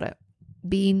cry about it.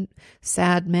 Being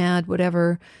sad, mad,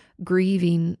 whatever,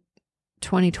 grieving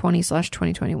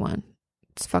 2020/2021.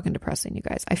 It's fucking depressing, you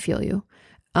guys. I feel you.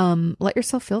 Let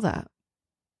yourself feel that.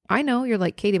 I know you're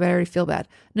like, Katie, but I already feel bad.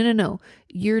 No.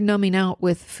 You're numbing out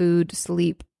with food,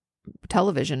 sleep,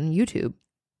 television, YouTube.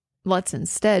 Let's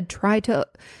instead try to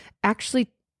actually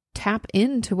tap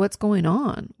into what's going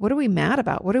on. What are we mad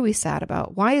about? What are we sad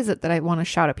about? Why is it that I want to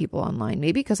shout at people online?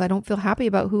 Maybe because I don't feel happy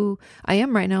about who I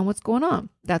am right now and what's going on.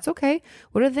 That's okay.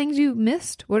 What are the things you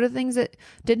missed? What are the things that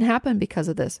didn't happen because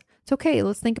of this? It's okay.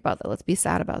 Let's think about that. Let's be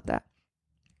sad about that.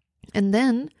 And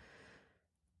then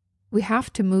we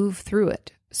have to move through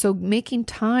it. So making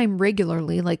time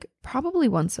regularly, like probably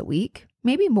once a week,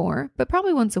 maybe more, but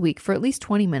probably once a week for at least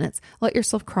 20 minutes. Let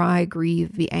yourself cry,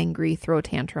 grieve, be angry, throw a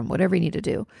tantrum, whatever you need to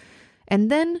do.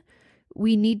 And then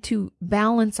we need to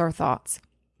balance our thoughts.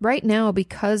 Right now,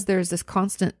 because there's this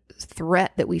constant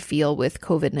threat that we feel with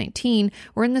COVID-19,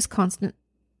 we're in this constant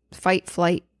fight,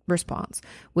 flight response,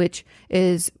 which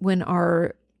is when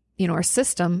our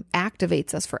system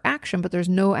activates us for action, but there's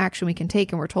no action we can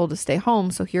take and we're told to stay home.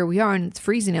 So here we are and it's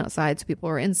freezing outside. So people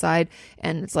are inside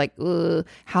and it's like, we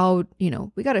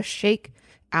got to shake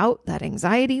out that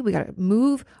anxiety. We got to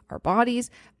move our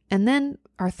bodies. And then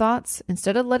our thoughts,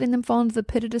 instead of letting them fall into the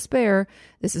pit of despair,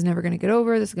 this is never going to get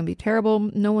over. This is going to be terrible.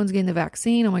 No one's getting the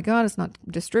vaccine. Oh my God, it's not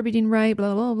distributing right.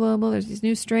 Blah, blah, blah, blah. There's these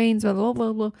new strains, blah, blah,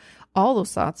 blah, blah. All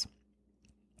those thoughts.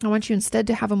 I want you instead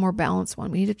to have a more balanced one.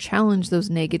 We need to challenge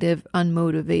those negative,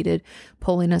 unmotivated,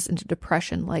 pulling us into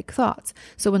depression-like thoughts.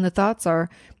 So when the thoughts are,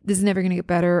 this is never going to get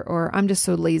better, or I'm just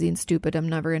so lazy and stupid, I'm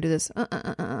never going to do this.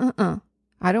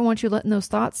 I don't want you letting those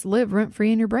thoughts live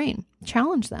rent-free in your brain.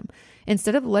 Challenge them.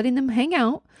 Instead of letting them hang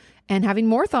out and having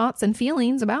more thoughts and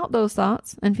feelings about those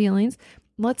thoughts and feelings,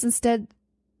 let's instead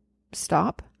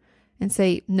stop and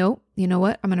say, nope, you know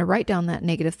what? I'm going to write down that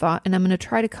negative thought and I'm going to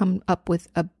try to come up with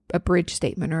a bridge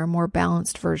statement or a more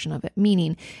balanced version of it.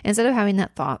 Meaning, instead of having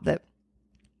that thought that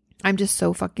I'm just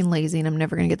so fucking lazy and I'm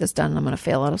never going to get this done and I'm going to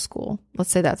fail out of school. Let's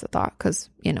say that's a thought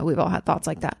because, we've all had thoughts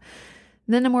like that.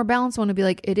 Then a more balanced one would be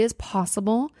like, it is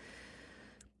possible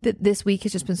that this week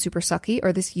has just been super sucky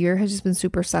or this year has just been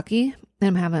super sucky and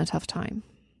I'm having a tough time.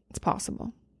 It's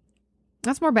possible.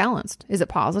 That's more balanced. Is it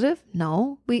positive?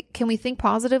 No. Can we think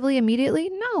positively immediately?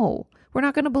 No. We're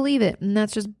not going to believe it. And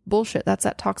that's just bullshit. That's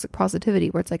that toxic positivity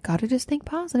where it's like, gotta just think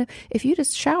positive. If you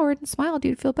just showered and smiled,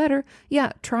 you'd feel better.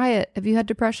 Yeah, try it. If you had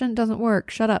depression, it doesn't work.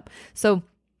 Shut up. So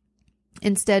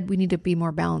instead, we need to be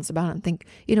more balanced about it and think,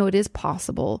 it is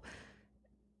possible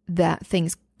that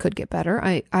things could get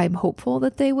better. I'm hopeful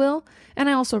that they will. And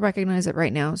I also recognize that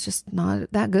right now it's just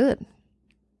not that good.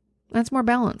 That's more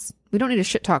balance. We don't need to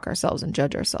shit talk ourselves and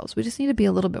judge ourselves. We just need to be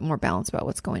a little bit more balanced about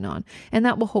what's going on. And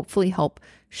that will hopefully help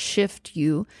shift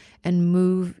you and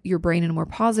move your brain in a more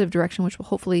positive direction, which will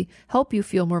hopefully help you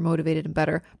feel more motivated and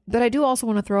better. But I do also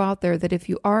want to throw out there that if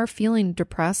you are feeling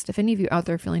depressed, if any of you out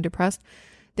there are feeling depressed,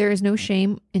 there is no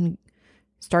shame in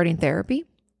starting therapy,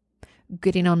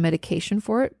 getting on medication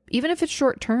for it, even if it's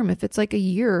short term, if it's like a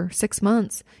year, 6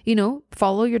 months,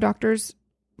 follow your doctor's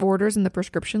orders and the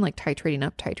prescription, like titrating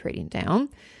up, titrating down.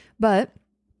 But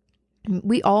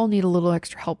we all need a little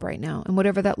extra help right now. And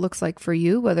whatever that looks like for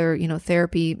you, whether,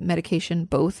 therapy, medication,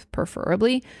 both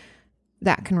preferably,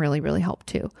 that can really, really help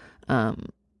too.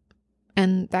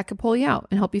 And that could pull you out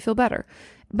and help you feel better.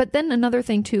 But then another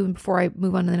thing too, before I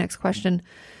move on to the next question,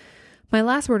 my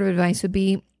last word of advice would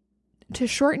be to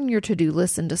shorten your to-do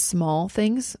list into small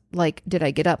things, like did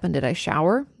I get up and did I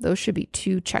shower? Those should be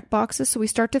 2 check boxes. So we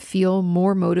start to feel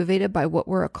more motivated by what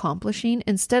we're accomplishing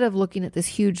instead of looking at this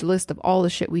huge list of all the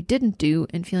shit we didn't do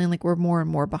and feeling like we're more and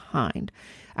more behind.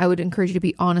 I would encourage you to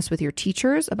be honest with your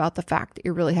teachers about the fact that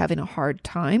you're really having a hard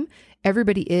time.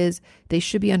 Everybody is. They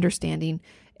should be understanding,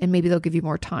 and maybe they'll give you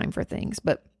more time for things.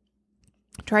 But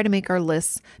try to make our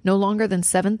lists no longer than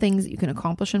 7 things that you can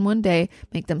accomplish in one day.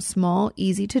 Make them small,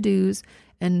 easy to-dos,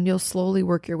 and you'll slowly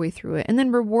work your way through it. And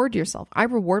then reward yourself. I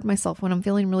reward myself when I'm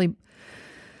feeling really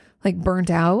like burnt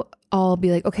out. I'll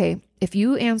be like, okay, if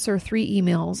you answer 3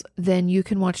 emails, then you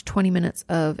can watch 20 minutes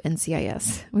of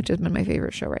NCIS, which has been my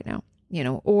favorite show right now,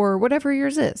 or whatever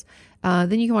yours is.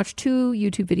 Then you can watch 2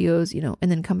 YouTube videos,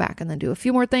 and then come back and then do a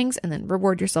few more things and then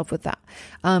reward yourself with that.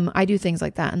 I do things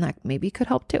like that, and that maybe could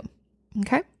help too.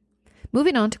 Okay.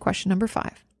 Moving on to question number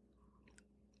 5.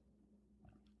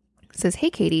 It says, hey,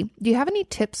 Katie, do you have any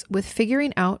tips with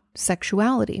figuring out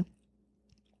sexuality?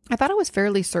 I thought I was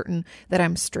fairly certain that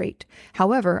I'm straight.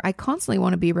 However, I constantly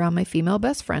want to be around my female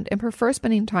best friend and prefer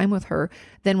spending time with her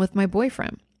than with my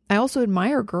boyfriend. I also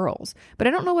admire girls, but I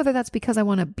don't know whether that's because I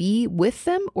want to be with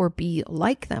them or be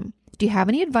like them. Do you have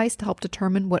any advice to help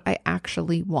determine what I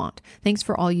actually want? Thanks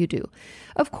for all you do.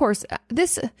 Of course,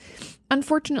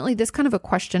 unfortunately, this kind of a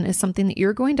question is something that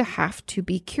you're going to have to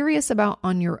be curious about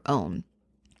on your own.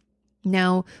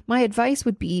 Now, my advice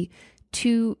would be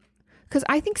because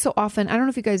I think so often, I don't know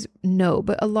if you guys know,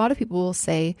 but a lot of people will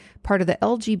say part of the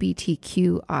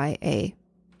LGBTQIA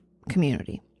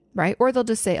community, right? Or they'll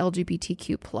just say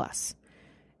LGBTQ plus.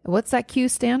 What's that Q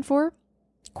stand for?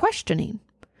 Questioning.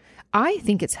 I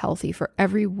think it's healthy for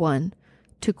everyone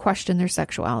to question their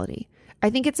sexuality. I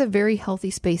think it's a very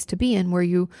healthy space to be in where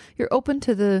you're open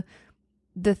to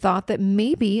the thought that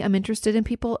maybe I'm interested in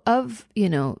people of,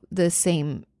 the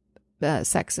same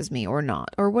sex as me or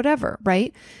not, or whatever,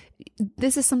 right?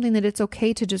 This is something that it's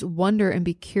okay to just wonder and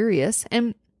be curious.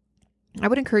 And I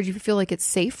would encourage you, if you feel like it's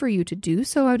safe for you to do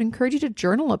so, I would encourage you to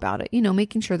journal about it,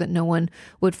 making sure that no one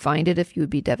would find it if you would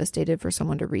be devastated for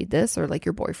someone to read this, or like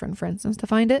your boyfriend, for instance, to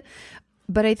find it.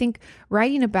 But I think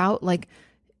writing about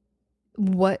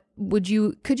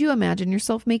could you imagine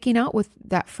yourself making out with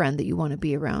that friend that you want to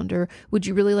be around? Or would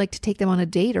you really like to take them on a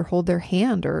date or hold their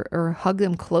hand or hug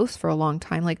them close for a long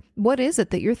time? Like, what is it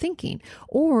that you're thinking?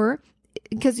 Or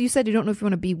because you said you don't know if you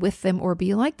want to be with them or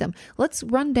be like them. Let's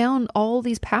run down all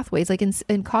these pathways. Like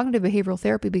in cognitive behavioral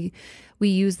therapy, we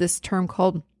use this term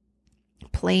called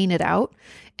playing it out.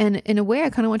 And in a way, I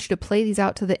kind of want you to play these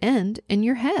out to the end in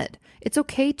your head. It's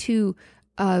okay to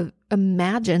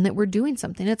imagine that we're doing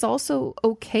something. It's also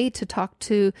okay to talk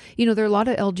to, there are a lot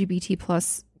of LGBT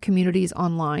plus communities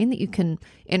online that you can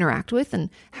interact with. And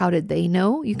how did they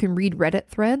know? You can read Reddit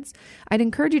threads. I'd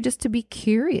encourage you just to be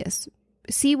curious.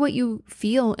 See what you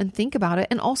feel and think about it,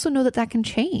 and also know that can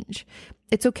change.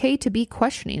 It's okay to be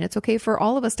questioning. It's okay for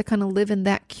all of us to kind of live in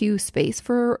that Q space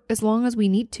for as long as we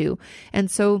need to. And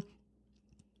so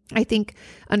I think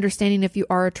understanding if you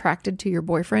are attracted to your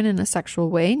boyfriend in a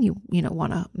sexual way and you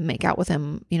want to make out with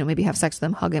him, maybe have sex with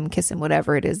him, hug him, kiss him,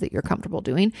 whatever it is that you're comfortable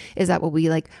doing. Is that what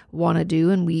we want to do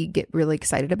and we get really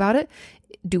excited about it?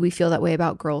 Do we feel that way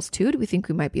about girls too? Do we think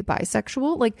we might be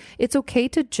bisexual? It's okay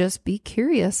to just be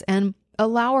curious and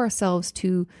allow ourselves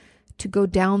to go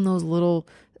down those little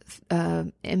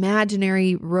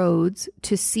imaginary roads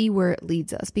to see where it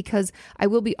leads us. Because I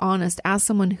will be honest, as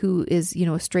someone who is,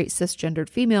 a straight cisgendered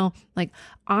female,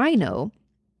 I know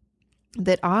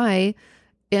that I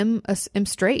am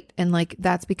straight. And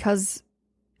that's because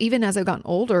even as I've gotten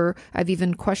older, I've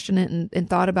even questioned it and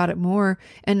thought about it more.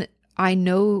 And I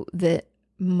know that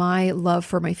my love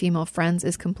for my female friends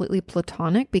is completely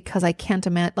platonic because I can't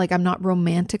imagine, I'm not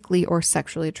romantically or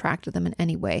sexually attracted to them in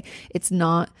any way. There's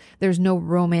no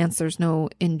romance, there's no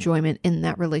enjoyment in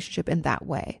that relationship in that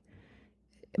way.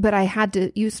 But sometimes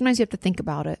you have to think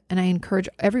about it. And I encourage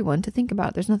everyone to think about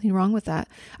it. There's nothing wrong with that.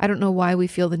 I don't know why we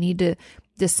feel the need to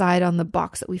decide on the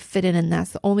box that we fit in, and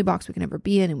that's the only box we can ever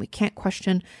be in, and we can't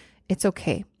question. It's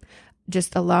okay.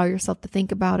 Just allow yourself to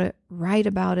think about it, write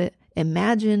about it,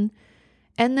 imagine.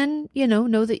 And then,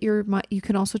 know that you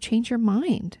can also change your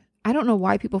mind. I don't know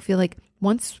why people feel like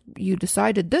once you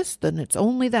decided this, then it's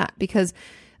only that, because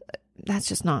that's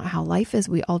just not how life is.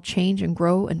 We all change and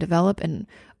grow and develop, and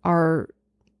our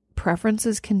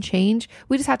preferences can change.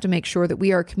 We just have to make sure that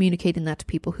we are communicating that to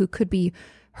people who could be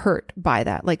hurt by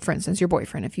that. Like, for instance, your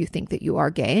boyfriend, if you think that you are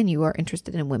gay and you are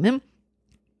interested in women,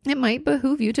 it might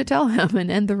behoove you to tell him and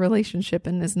end the relationship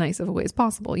in as nice of a way as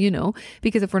possible,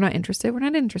 because if we're not interested, we're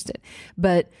not interested.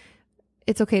 But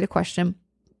it's okay to question,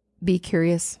 be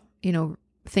curious,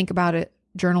 think about it,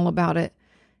 journal about it.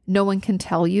 No one can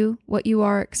tell you what you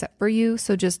are except for you.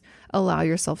 So just allow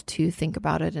yourself to think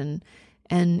about it and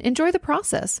enjoy the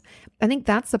process. I think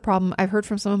that's the problem I've heard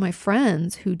from some of my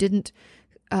friends who didn't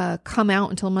come out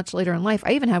until much later in life.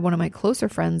 I even had one of my closer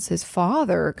friends, his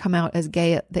father, come out as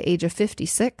gay at the age of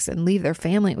 56 and leave their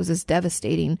family. It was this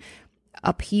devastating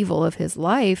upheaval of his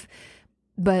life.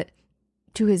 But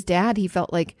to his dad, he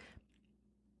felt like,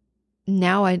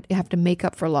 now I have to make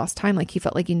up for lost time. Like he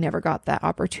felt like he never got that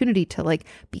opportunity to like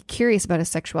be curious about his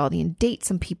sexuality and date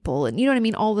some people. And you know what I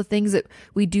mean? All the things that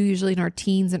we do usually in our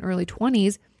teens and early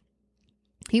 20s,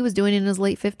 he was doing in his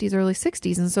late 50s, early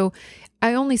 60s. And so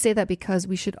I only say that because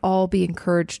we should all be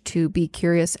encouraged to be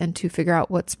curious and to figure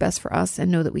out what's best for us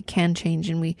and know that we can change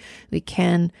and we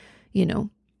can,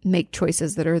 make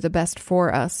choices that are the best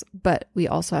for us. But we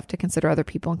also have to consider other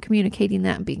people and communicating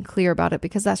that and being clear about it,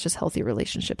 because that's just healthy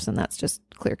relationships and that's just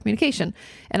clear communication.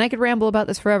 And I could ramble about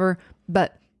this forever,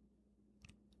 but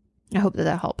I hope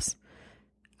that helps.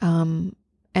 And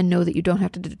know that you don't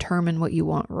have to determine what you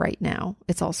want right now.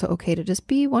 It's also okay to just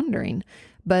be wondering.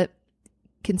 But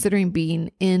considering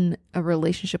being in a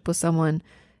relationship with someone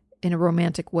in a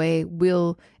romantic way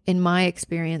will, in my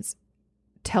experience,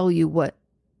 tell you what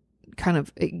kind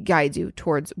of it guides you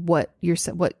towards what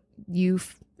you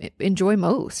enjoy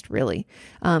most, really.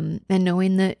 And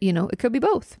knowing that, it could be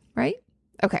both, right?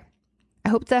 Okay. I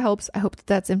hope that helps. I hope that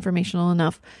that's informational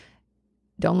enough.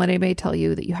 Don't let anybody tell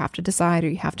you that you have to decide or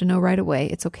you have to know right away.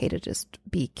 It's okay to just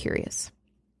be curious.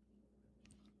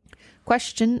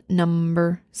 Question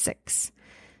number 6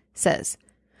 says,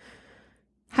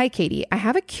 "Hi, Katie. I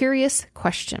have a curious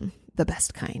question, the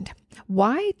best kind.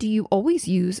 Why do you always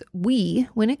use we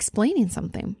when explaining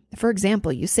something? For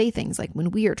example, you say things like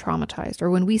when we are traumatized or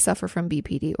when we suffer from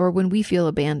BPD or when we feel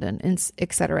abandoned,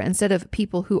 etc., instead of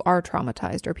people who are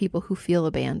traumatized or people who feel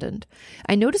abandoned.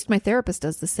 I noticed my therapist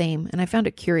does the same, and I found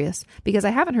it curious because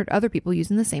I haven't heard other people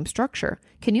using the same structure.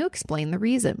 Can you explain the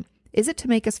reason? Is it to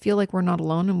make us feel like we're not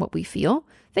alone in what we feel?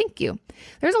 Thank you."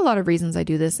 There's a lot of reasons I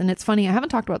do this. And it's funny, I haven't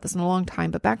talked about this in a long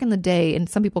time, but back in the day, and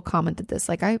some people commented this,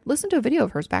 like I listened to a video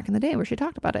of hers back in the day where she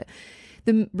talked about it.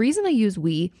 The reason I use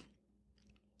we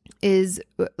is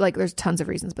like, there's tons of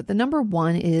reasons, but the number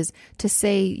one is to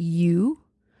say you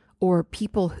or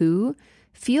people who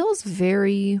feels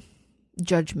very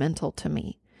judgmental to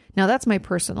me. Now that's my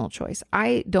personal choice.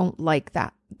 I don't like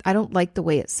that. I don't like the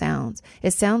way it sounds.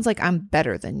 It sounds like I'm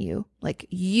better than you, like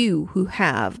you who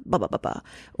have blah, blah, blah, blah,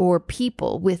 or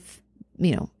people with,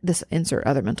 this insert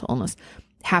other mental illness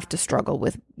have to struggle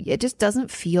with. It just doesn't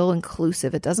feel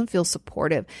inclusive. It doesn't feel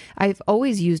supportive. I've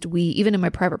always used we, even in my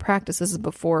private practice. This is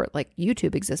before like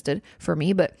YouTube existed for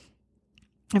me, but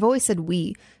I've always said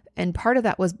we. And part of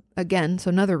that was, again, so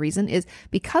another reason is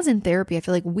because in therapy, I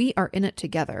feel like we are in it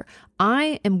together.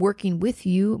 I am working with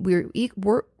you.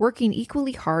 We're working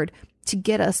equally hard to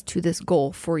get us to this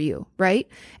goal for you, right?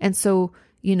 And so,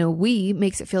 we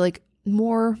makes it feel like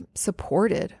more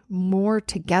supported, more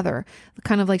together,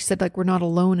 kind of like said, like we're not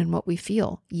alone in what we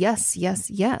feel. Yes, yes,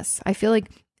 yes. I feel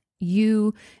like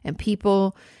you and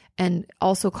people, and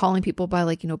also calling people by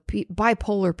like,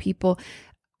 bipolar people.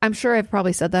 I'm sure I've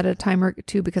probably said that at a time or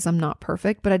two because I'm not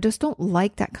perfect, but I just don't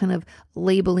like that kind of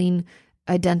labeling,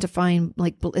 identifying,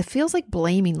 like it feels like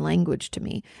blaming language to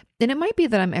me. And it might be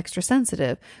that I'm extra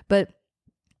sensitive, but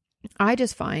I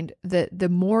just find that the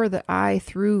more that I,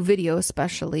 through video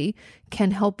especially,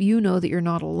 can help you know that you're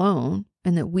not alone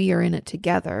and that we are in it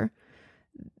together,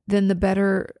 then the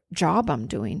better job I'm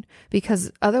doing.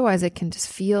 Because otherwise it can just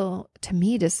feel, to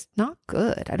me, just not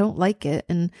good. I don't like it.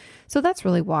 And so that's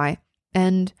really why.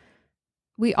 And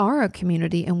we are a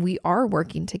community and we are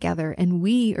working together and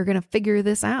we are going to figure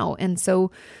this out. And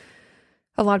so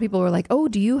a lot of people were like, oh,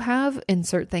 do you have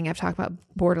insert thing? I've talked about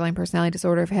borderline personality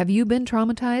disorder. Have you been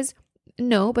traumatized?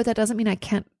 No, but that doesn't mean I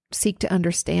can't seek to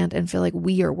understand and feel like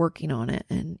we are working on it.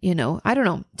 And, I don't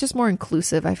know, just more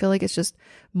inclusive. I feel like it's just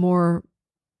more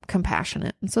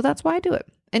compassionate. And so that's why I do it.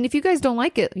 And if you guys don't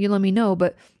like it, you let me know.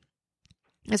 But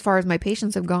as far as my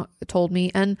patients have told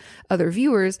me and other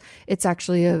viewers, it's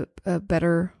actually a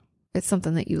better, it's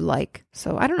something that you like.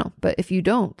 So I don't know, but if you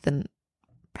don't, then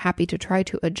happy to try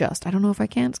to adjust. I don't know if I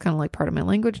can. It's kind of like part of my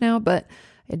language now, but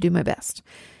I do my best.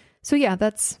 So yeah,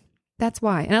 that's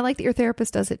why. And I like that your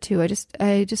therapist does it too. I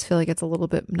just feel like it's a little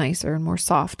bit nicer and more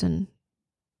soft and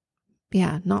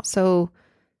yeah, not so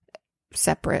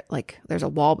separate, like there's a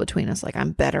wall between us, like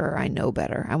I'm better, I know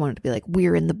better. I want it to be like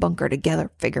we're in the bunker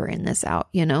together figuring this out,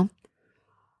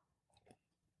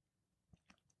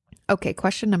 Okay,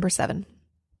 question number 7.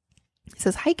 It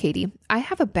says, "Hi, Katie. I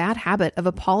have a bad habit of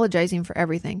apologizing for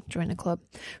everything. Join the club.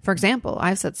 For example,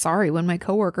 I've said sorry when my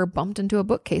coworker bumped into a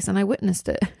bookcase and I witnessed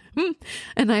it.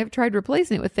 And I have tried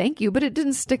replacing it with thank you, but it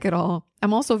didn't stick at all.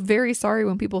 I'm also very sorry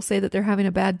when people say that they're having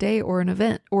a bad day or an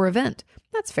event.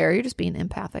 That's fair. You're just being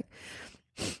empathic.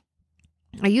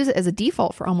 I use it as a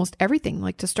default for almost everything,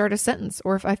 like to start a sentence,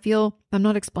 or if I feel I'm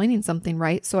not explaining something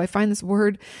right. So I find this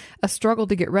word a struggle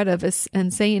to get rid of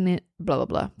and saying it, blah, blah,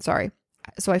 blah. Sorry.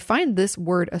 So I find this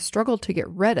word a struggle to get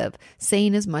rid of,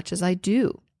 saying as much as I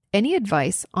do. Any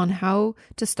advice on how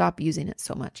to stop using it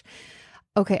so much?"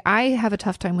 Okay, I have a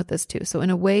tough time with this too. So in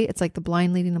a way, it's like the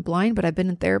blind leading the blind, but I've been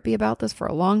in therapy about this for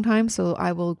a long time. So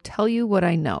I will tell you what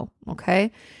I know.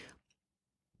 Okay.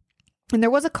 And there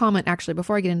was a comment, actually,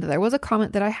 before I get into that, there was a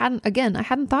comment that I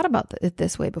hadn't thought about it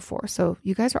this way before. So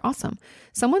you guys are awesome.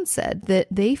 Someone said that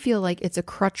they feel like it's a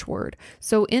crutch word.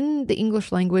 So in the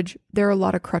English language, there are a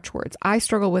lot of crutch words. I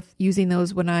struggle with using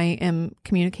those when I am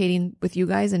communicating with you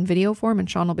guys in video form, and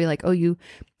Sean will be like, "Oh, you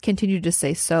continue to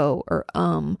say so or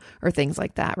things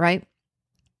like that," right?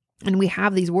 And we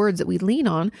have these words that we lean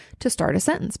on to start a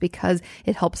sentence because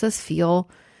it helps us feel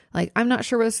like, I'm not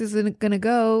sure where this is going to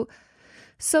go,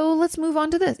 so let's move on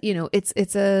to this.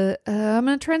 I'm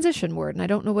a transition word and I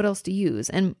don't know what else to use.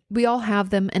 And we all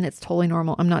have them and it's totally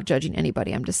normal. I'm not judging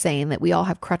anybody. I'm just saying that we all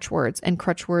have crutch words, and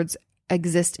crutch words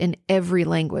exist in every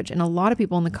language. And a lot of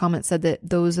people in the comments said that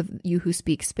those of you who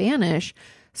speak Spanish,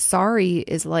 sorry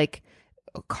is like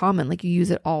common, like you use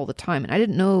it all the time. And I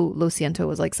didn't know lo siento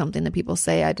was like something that people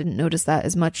say. I didn't notice that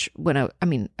as much when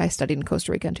I studied in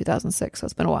Costa Rica in 2006, so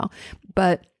it's been a while.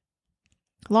 But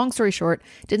long story short,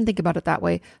 didn't think about it that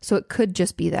way. So it could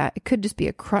just be that. It could just be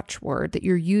a crutch word that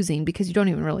you're using because you don't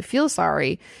even really feel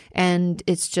sorry. And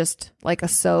it's just like a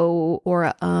so or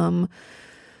a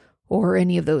or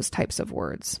any of those types of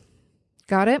words.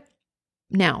 Got it?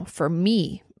 Now, for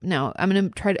me, I'm going to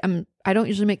try to, I don't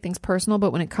usually make things personal,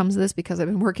 but when it comes to this, because I've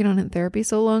been working on it in therapy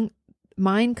so long,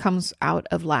 mine comes out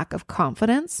of lack of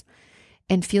confidence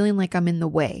and feeling like I'm in the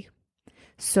way.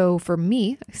 So for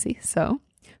me,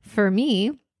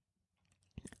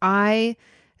 I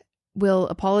will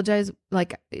apologize,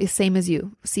 like same as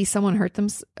you. See someone hurt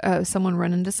someone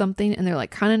run into something and they're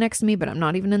like kind of next to me, but I'm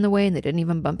not even in the way and they didn't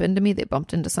even bump into me. They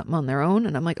bumped into something on their own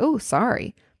and I'm like, "Oh,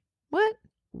 sorry." What?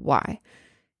 Why?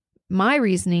 My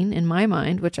reasoning in my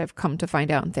mind, which I've come to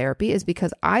find out in therapy, is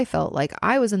because I felt like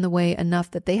I was in the way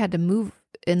enough that they had to move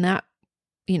in that,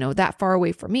 that far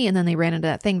away from me. And then they ran into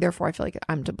that thing. Therefore, I feel like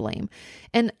I'm to blame.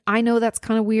 And I know that's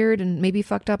kind of weird and maybe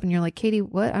fucked up. And you're like, "Katie,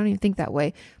 what? I don't even think that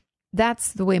way."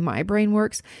 That's the way my brain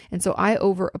works. And so I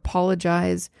over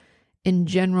apologize in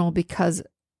general because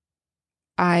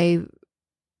I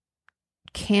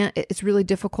can't, it's really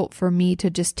difficult for me to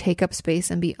just take up space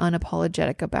and be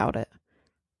unapologetic about it.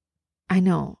 I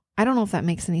know. I don't know if that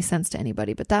makes any sense to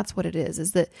anybody, but that's what it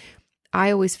is that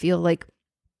I always feel like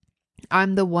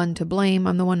I'm the one to blame.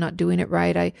 I'm the one not doing it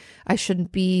right. I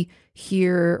shouldn't be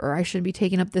here, or I shouldn't be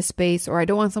taking up this space, or I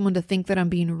don't want someone to think that I'm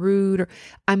being rude, or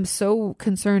I'm so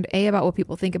concerned A, about what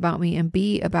people think about me, and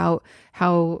B, about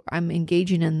how I'm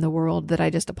engaging in the world that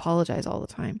I just apologize all the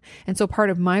time. And so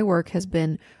part of my work has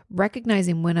been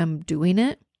recognizing when I'm doing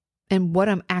it and what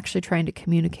I'm actually trying to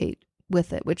communicate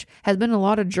with it, which has been a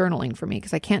lot of journaling for me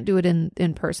because I can't do it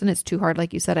in person. It's too hard.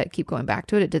 Like you said, I keep going back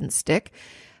to it. It didn't stick.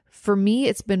 For me,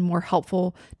 it's been more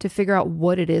helpful to figure out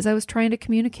what it is I was trying to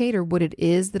communicate, or what it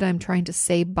is that I'm trying to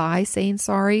say by saying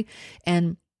sorry,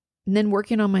 and then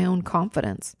working on my own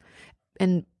confidence.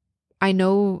 And I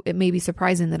know it may be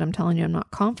surprising that I'm telling you I'm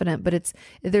not confident, but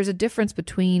there's a difference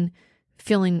between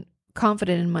feeling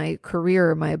confident in my career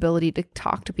or my ability to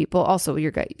talk to people. Also,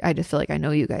 I just feel like I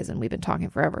know you guys and we've been talking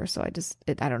forever. So I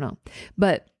don't know.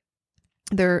 But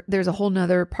there's a whole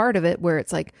nother part of it where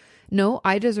it's like, no,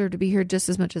 I deserve to be here just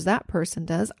as much as that person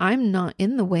does. I'm not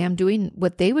in the way. I'm doing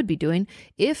what they would be doing.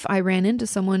 If I ran into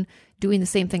someone doing the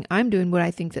same thing I'm doing, would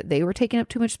I think that they were taking up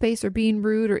too much space or being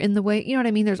rude or in the way? You know what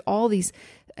I mean? There's all these,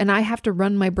 and I have to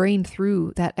run my brain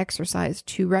through that exercise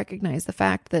to recognize the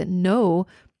fact that no,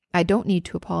 I don't need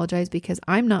to apologize because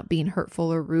I'm not being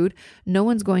hurtful or rude. No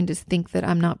one's going to think that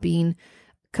I'm not being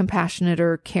compassionate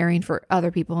or caring for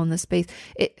other people in this space.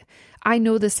 I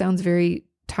know this sounds very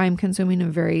time consuming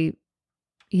and very,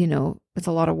 it's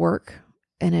a lot of work,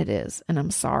 and it is, and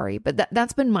I'm sorry, but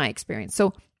that's been my experience.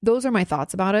 So those are my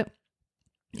thoughts about it,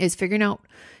 is figuring out,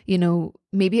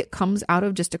 maybe it comes out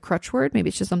of just a crutch word. Maybe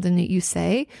it's just something that you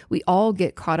say. We all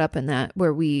get caught up in that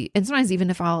and sometimes even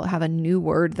if I'll have a new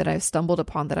word that I've stumbled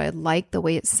upon that I like the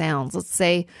way it sounds, let's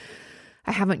say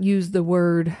I haven't used the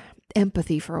word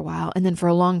empathy for a while. And then for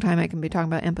a long time, I can be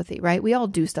talking about empathy, right? We all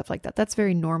do stuff like that. That's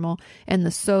very normal. And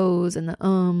the so's and the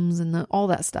and the all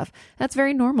that stuff, that's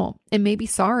very normal. And maybe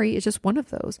sorry is just one of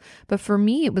those. But for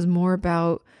me, it was more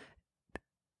about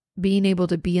being able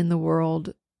to be in the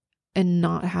world and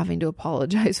not having to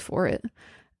apologize for it.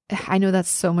 I know that's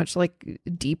so much like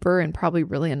deeper and probably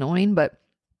really annoying, but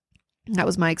that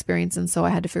was my experience. And so I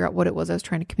had to figure out what it was I was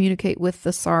trying to communicate with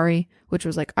the sorry, which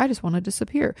was like, I just want to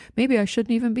disappear. Maybe I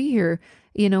shouldn't even be here.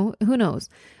 You know, who knows?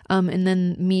 And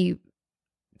then me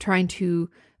trying to,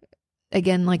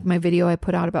 again, like my video I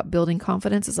put out about building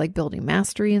confidence is like building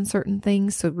mastery in certain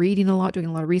things. So reading a lot, doing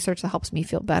a lot of research that helps me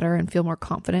feel better and feel more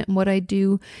confident in what I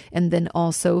do. And then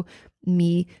also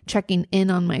me checking in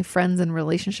on my friends and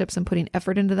relationships and putting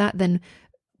effort into that, then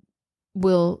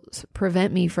will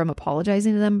prevent me from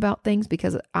apologizing to them about things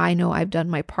because I know I've done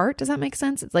my part. Does that make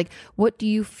sense? It's like, what do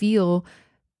you feel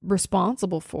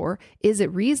responsible for? Is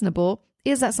it reasonable?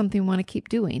 Is that something you want to keep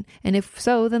doing? And if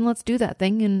so, then let's do that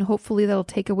thing. And hopefully that'll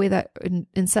take away that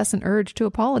incessant urge to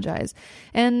apologize.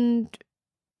 And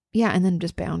yeah, and then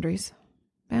just boundaries.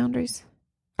 Boundaries.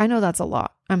 I know that's a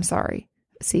lot. I'm sorry.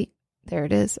 See, there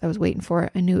it is. I was waiting for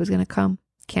it. I knew it was going to come.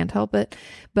 Can't help it.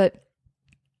 But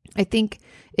I think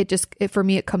for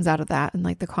me, it comes out of that and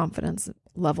like the confidence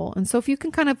level. And so if you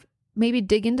can kind of maybe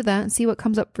dig into that and see what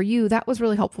comes up for you, that was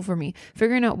really helpful for me,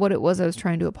 figuring out what it was I was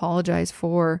trying to apologize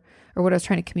for or what I was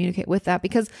trying to communicate with that.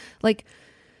 Because like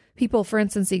people, for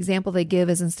instance, the example they give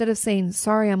is instead of saying,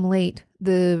 sorry, I'm late,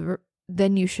 then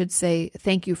you should say,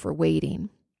 thank you for waiting.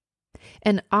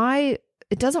 And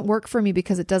it doesn't work for me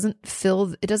because it doesn't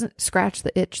scratch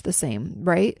the itch the same,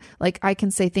 right? Like I can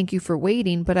say thank you for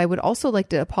waiting, but I would also like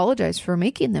to apologize for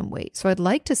making them wait. So I'd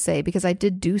like to say, because I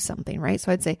did do something, right?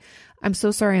 So I'd say, I'm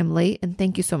so sorry I'm late and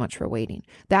thank you so much for waiting.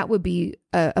 That would be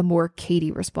a more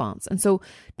Katie response. And so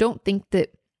don't think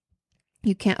that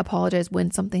you can't apologize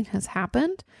when something has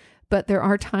happened, but there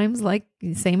are times like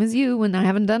same as you when I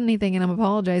haven't done anything and I'm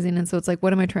apologizing. And so it's like,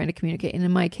 what am I trying to communicate? And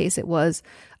in my case, it was,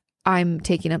 I'm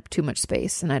taking up too much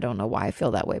space and I don't know why I feel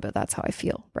that way, but that's how I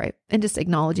feel, right? And just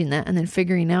acknowledging that and then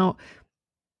figuring out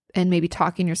and maybe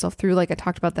talking yourself through, like I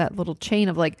talked about that little chain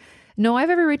of like, no, I have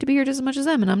every right to be here just as much as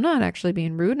them and I'm not actually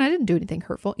being rude and I didn't do anything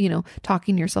hurtful,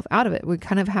 talking yourself out of it. We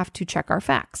kind of have to check our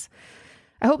facts.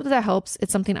 I hope that helps.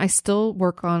 It's something I still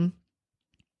work on.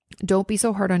 Don't be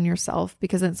so hard on yourself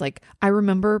because it's like, I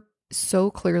remember so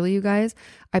clearly, you guys,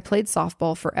 I played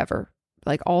softball forever.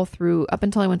 Like all through up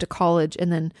until I went to college.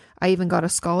 And then I even got a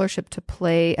scholarship to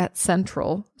play at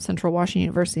Central Washington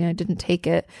University. And I didn't take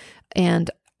it. And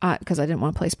because I didn't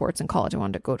want to play sports in college, I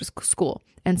wanted to go to school.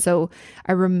 And so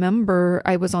I remember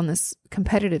I was on this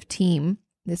competitive team,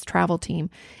 this travel team.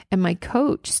 And my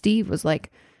coach, Steve, was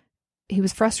like, he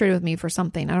was frustrated with me for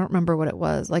something. I don't remember what it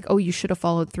was. Like, oh, you should have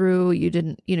followed through. You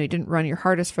didn't run your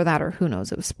hardest for that, or who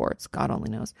knows, it was sports. God only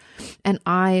knows. And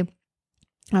I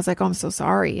was like, oh, I'm so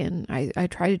sorry. And I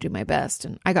tried to do my best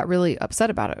and I got really upset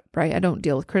about it, right? I don't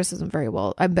deal with criticism very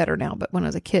well. I'm better now. But when I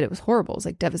was a kid, it was horrible. It was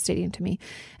like devastating to me.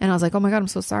 And I was like, oh my God, I'm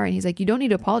so sorry. And he's like, you don't need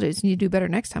to apologize. You need to do better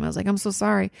next time. I was like, I'm so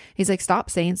sorry. He's like, stop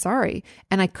saying sorry.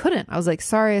 And I couldn't. I was like,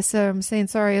 sorry. I'm saying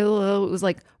sorry. It was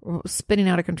like spinning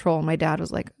out of control. And my dad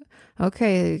was like,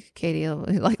 okay, Katie,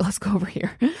 like, let's go over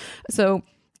here. So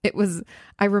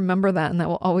I remember that. And that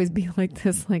will always be like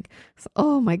this, like,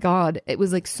 oh my God, it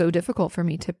was like so difficult for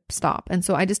me to stop. And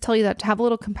so I just tell you that to have a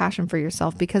little compassion for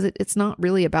yourself, because it's not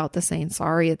really about the saying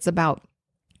sorry. It's about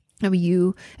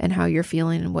you and how you're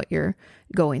feeling and what you're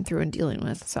going through and dealing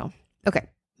with. So, okay,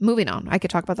 moving on. I could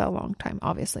talk about that a long time,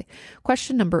 obviously.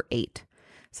 Question number 8.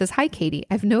 Says, hi, Katie.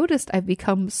 I've noticed I've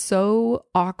become so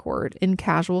awkward in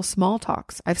casual small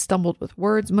talks. I've stumbled with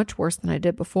words much worse than I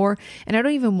did before, and I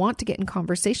don't even want to get in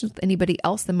conversations with anybody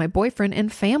else than my boyfriend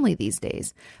and family these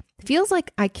days. It feels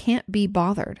like I can't be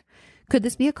bothered. Could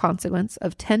this be a consequence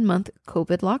of 10-month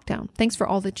COVID lockdown? Thanks for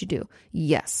all that you do.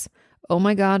 Yes. Oh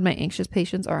my God, my anxious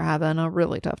patients are having a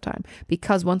really tough time,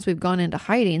 because once we've gone into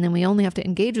hiding, then we only have to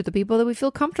engage with the people that we feel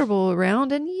comfortable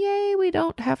around, and yay, we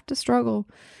don't have to struggle.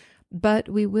 But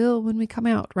we will when we come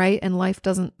out, right? And life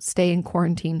doesn't stay in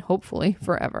quarantine, hopefully,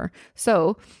 forever.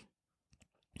 So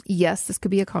yes, this could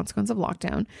be a consequence of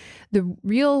lockdown. The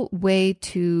real way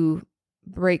to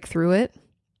break through it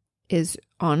is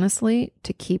honestly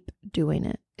to keep doing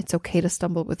it. It's okay to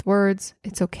stumble with words.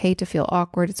 It's okay to feel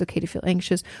awkward. It's okay to feel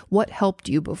anxious. What helped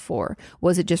you before?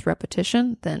 Was it just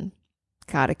repetition? Then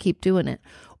gotta keep doing it.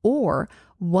 Or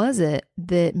was it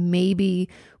that maybe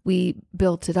we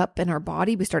built it up in our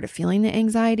body? We started feeling the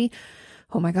anxiety.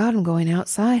 Oh my God, I'm going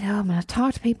outside. Oh, I'm going to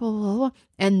talk to people. Blah, blah.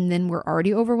 And then we're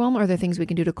already overwhelmed. Are there things we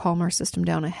can do to calm our system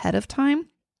down ahead of time?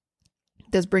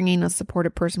 Does bringing a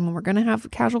supportive person when we're going to have a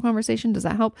casual conversation, does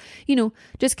that help?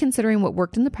 Just considering what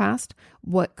worked in the past,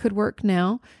 what could work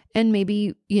now, and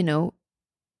maybe,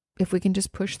 if we can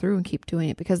just push through and keep doing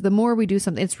it, because the more we do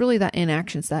something, it's really that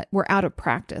inaction, it's that we're out of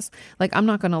practice. Like, I'm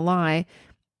not going to lie.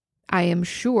 I am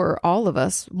sure all of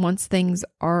us, once things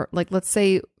are like, let's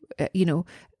say,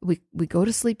 we go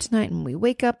to sleep tonight and we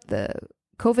wake up, the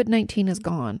COVID-19 is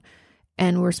gone,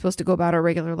 and we're supposed to go about our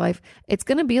regular life. It's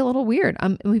going to be a little weird.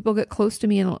 People get close to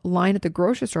me in a line at the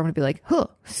grocery store. I'm going to be like, huh,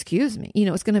 excuse me.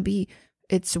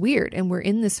 It's weird. And we're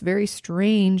in this very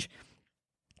strange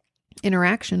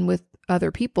interaction with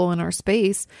other people in our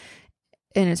space.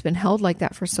 And it's been held like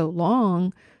that for so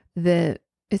long that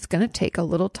it's going to take a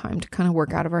little time to kind of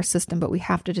work out of our system, but we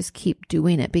have to just keep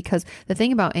doing it, because the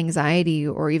thing about anxiety,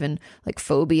 or even like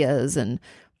phobias and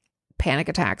panic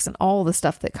attacks and all the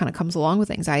stuff that kind of comes along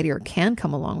with anxiety, or can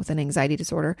come along with an anxiety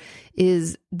disorder,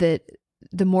 is that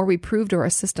the more we prove to our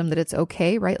system that it's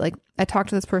okay, right? Like, I talked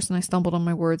to this person, I stumbled on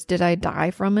my words. Did I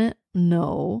die from it?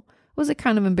 No. Was it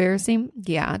kind of embarrassing?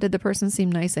 Yeah. Did the person seem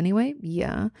nice anyway?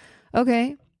 Yeah.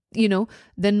 Okay.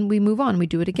 Then we move on. We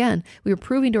do it again. We are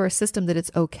proving to our system that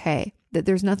it's okay, that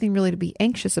there's nothing really to be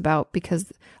anxious about,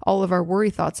 because all of our worry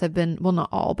thoughts have been, well, not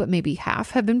all, but maybe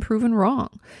half have been proven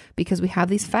wrong, because we have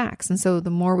these facts. And so the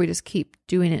more we just keep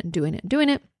doing it and doing it and doing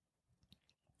it,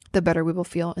 the better we will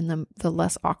feel, and the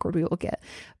less awkward we will get.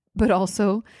 But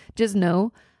also just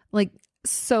know, like,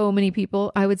 so many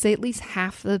people, I would say at least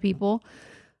half of the people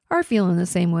are feeling the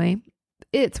same way.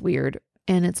 It's weird.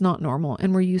 And it's not normal.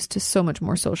 And we're used to so much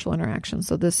more social interaction.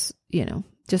 So this,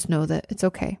 just know that it's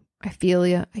okay. I feel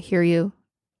you. I hear you.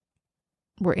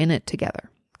 We're in it together.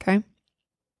 Okay.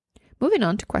 Moving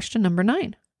on to question number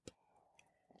 9.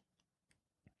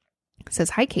 It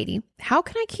says, hi, Katie. How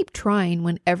can I keep trying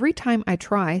when every time I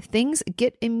try, things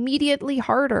get immediately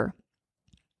harder?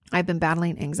 I've been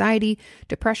battling anxiety,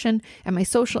 depression, and my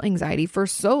social anxiety for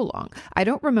so long. I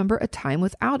don't remember a time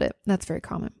without it. That's very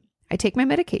common. I take my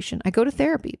medication, I go to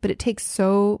therapy, but it takes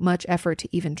so much effort to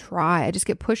even try. I just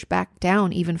get pushed back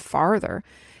down even farther.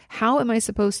 How am I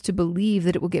supposed to believe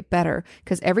that it will get better?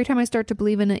 Because every time I start to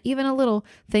believe in it, even a little,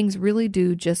 things really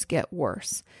do just get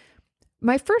worse.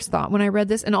 My first thought when I read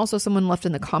this, and also someone left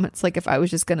in the comments, like if I was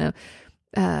just going to,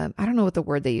 I don't know what the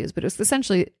word they use, but it was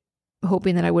essentially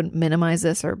hoping that I wouldn't minimize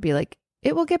this or be like,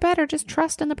 it will get better, just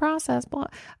trust in the process. Blah.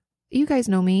 You guys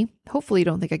know me. Hopefully you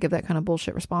don't think I give that kind of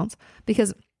bullshit response,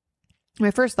 because my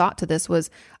first thought to this was,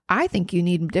 I think you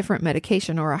need different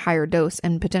medication or a higher dose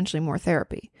and potentially more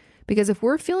therapy. Because if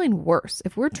we're feeling worse,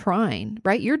 if we're trying,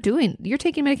 right, you're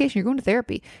taking medication, you're going to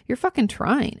therapy, you're fucking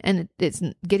trying, and it's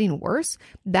getting worse,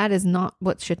 that is not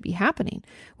what should be happening.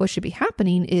 What should be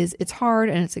happening is it's hard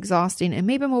and it's exhausting, and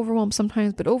maybe I'm overwhelmed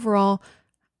sometimes, but overall,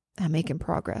 I'm making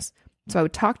progress. So I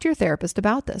would talk to your therapist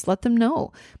about this. Let them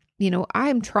know.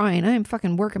 I'm trying, I am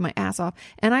fucking working my ass off,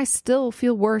 and I still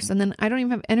feel worse. And then I don't even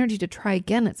have energy to try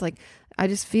again. It's like, I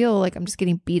just feel like I'm just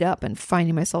getting beat up and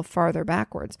finding myself farther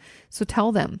backwards. So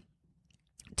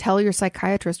tell your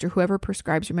psychiatrist or whoever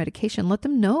prescribes your medication, let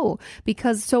them know,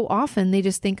 because so often they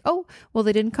just think, oh, well,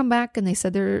 they didn't come back and they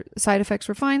said their side effects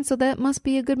were fine, so that must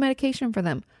be a good medication for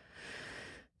them.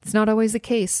 It's not always the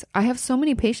case. I have so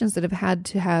many patients that have had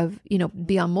to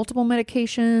be on multiple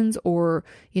medications, or,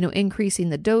 increasing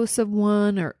the dose of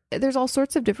one, or there's all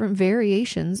sorts of different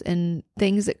variations and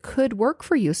things that could work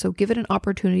for you. So give it an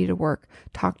opportunity to work.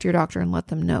 Talk to your doctor and let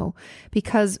them know,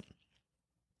 because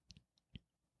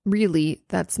really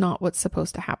that's not what's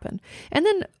supposed to happen. And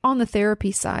then on the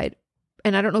therapy side,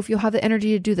 and I don't know if you'll have the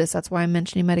energy to do this. That's why I'm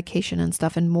mentioning medication and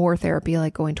stuff, and more therapy,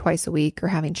 like going twice a week or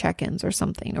having check-ins or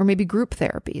something, or maybe group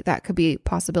therapy. That could be a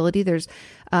possibility. There's,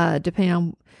 depending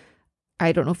on,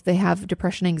 I don't know if they have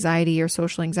depression, anxiety, or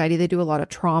social anxiety. They do a lot of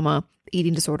trauma,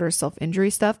 eating disorders, self-injury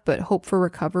stuff, but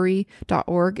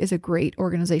hopeforrecovery.org is a great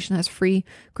organization that has free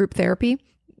group therapy.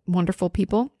 Wonderful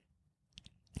people.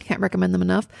 Can't recommend them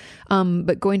enough.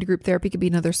 But going to group therapy could be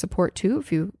another support too,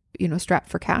 if you strapped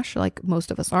for cash, like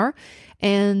most of us are.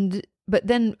 But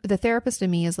then the therapist in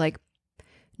me is like,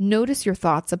 notice your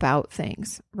thoughts about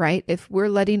things, right? If we're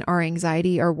letting our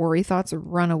anxiety, our worry thoughts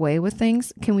run away with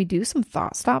things, can we do some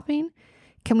thought stopping?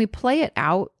 Can we play it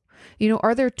out?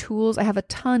 Are there tools? I have a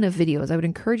ton of videos. I would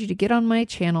encourage you to get on my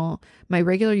channel, my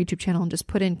regular YouTube channel, and just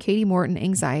put in Katie Morton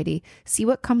anxiety, see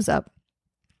what comes up.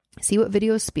 See what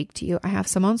videos speak to you. I have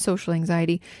some on social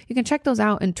anxiety. You can check those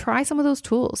out and try some of those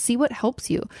tools. See what helps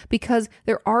you, because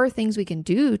there are things we can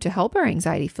do to help our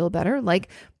anxiety feel better, like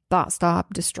thought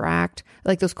stop, distract,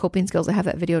 like those coping skills. I have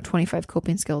that video, 25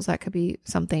 coping skills. That could be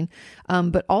something.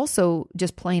 But also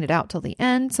just playing it out till the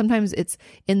end. Sometimes it's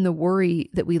in the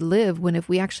worry that we live when if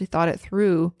we actually thought it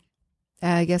through,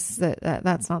 I guess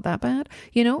that's not that bad.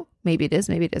 Maybe it is,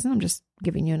 maybe it isn't. I'm just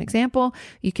giving you an example.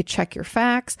 You could check your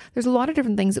facts. There's a lot of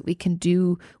different things that we can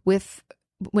do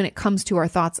when it comes to our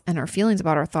thoughts and our feelings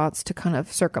about our thoughts to kind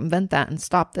of circumvent that and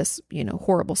stop this,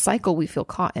 horrible cycle we feel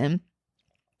caught in.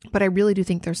 But I really do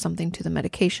think there's something to the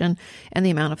medication and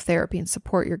the amount of therapy and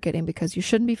support you're getting, because you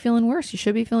shouldn't be feeling worse. You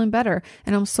should be feeling better.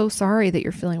 And I'm so sorry that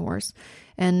you're feeling worse.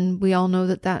 And we all know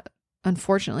that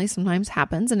unfortunately sometimes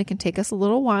happens, and it can take us a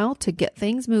little while to get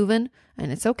things moving,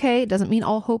 and it's okay. It doesn't mean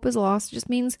all hope is lost. It just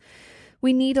means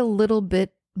we need a little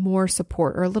bit more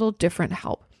support or a little different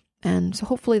help. And so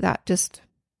hopefully that just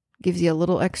gives you a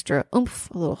little extra oomph,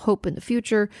 a little hope in the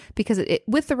future, because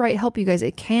with the right help, you guys,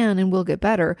 it can and will get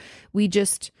better. We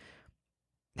just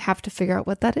have to figure out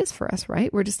what that is for us,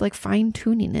 right? We're just like fine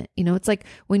tuning it. It's like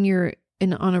when you're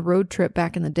on a road trip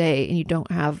back in the day and you don't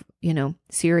have,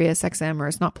 Sirius XM, or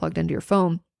it's not plugged into your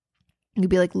phone. You'd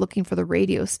be like looking for the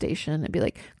radio station. It'd be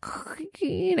like,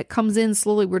 and it comes in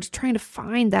slowly. We're just trying to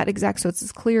find that exact, so it's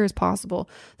as clear as possible.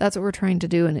 That's what we're trying to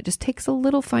do. And it just takes a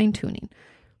little fine tuning.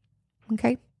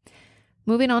 Okay.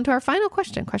 Moving on to our final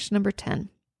question. Question number 10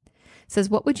 says,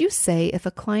 what would you say if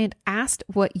a client asked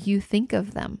what you think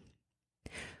of them?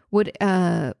 Would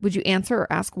you answer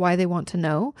or ask why they want to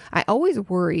know? I always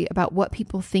worry about what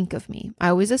people think of me. I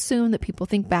always assume that people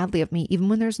think badly of me, even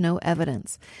when there's no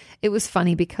evidence. It was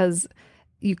funny because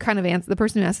you kind of the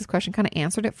person who asked this question kind of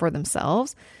answered it for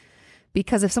themselves.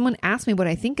 Because if someone asked me what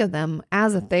I think of them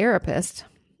as a therapist,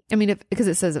 because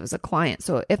it says it was a client.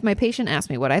 So if my patient asked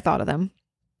me what I thought of them,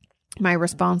 my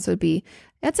response would be,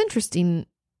 that's interesting.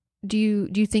 Do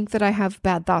you think that I have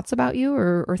bad thoughts about you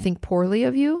or think poorly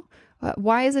of you?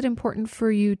 Why is it important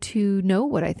for you to know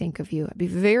what I think of you? I'd be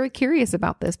very curious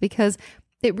about this, because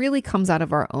it really comes out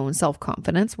of our own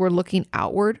self-confidence. We're looking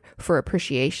outward for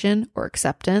appreciation or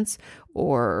acceptance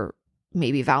or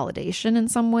maybe validation in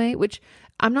some way, which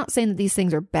I'm not saying that these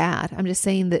things are bad. I'm just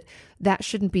saying that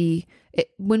shouldn't be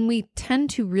it. When we tend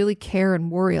to really care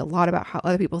and worry a lot about how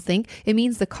other people think, it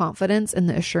means the confidence and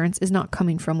the assurance is not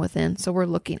coming from within. So we're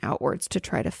looking outwards to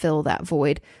try to fill that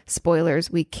void. Spoilers,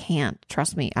 we can't.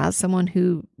 Trust me, as someone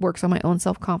who works on my own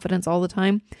self-confidence all the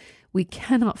time, we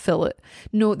cannot fill it.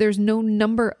 No, there's no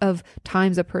number of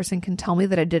times a person can tell me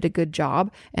that I did a good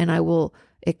job, and I will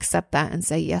accept that and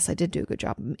say, yes, I did do a good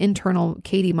job. Internal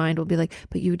Katie mind will be like,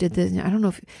 but you did this. I don't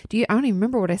know I don't even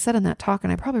remember what I said in that talk,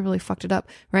 and I probably really fucked it up,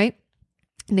 right?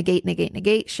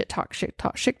 Negate, shit talk.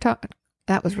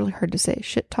 That was really hard to say.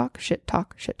 Shit talk.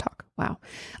 Wow.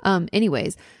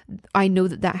 Anyways, I know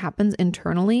that happens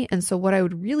internally. And so what I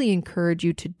would really encourage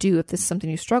you to do, if this is something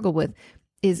you struggle with,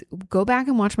 is go back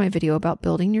and watch my video about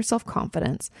building your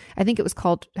self-confidence. I think it was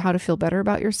called How to Feel Better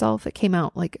About Yourself. It came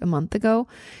out like a month ago.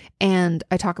 And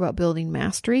I talk about building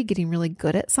mastery, getting really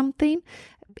good at something,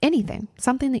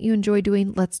 something that you enjoy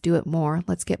doing. Let's do it more.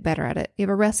 Let's get better at it. You have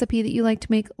a recipe that you like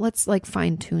to make. Let's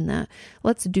fine tune that.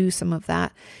 Let's do some of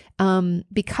that.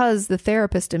 Because the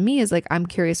therapist in me is like, I'm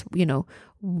curious,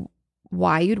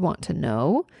 why you'd want to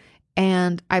know.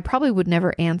 And I probably would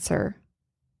never answer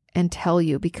and tell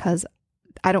you, because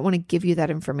I don't want to give you that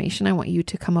information. I want you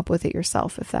to come up with it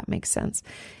yourself, if that makes sense.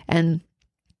 And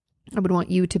I would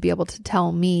want you to be able to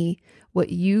tell me what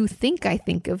you think I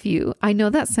think of you. I know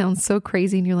that sounds so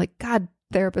crazy, and you're like, God,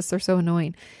 therapists are so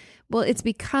annoying. Well, it's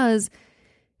because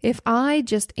if I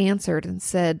just answered and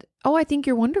said, oh, I think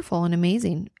you're wonderful and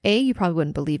amazing, A, you probably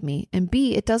wouldn't believe me. And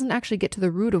B, it doesn't actually get to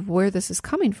the root of where this is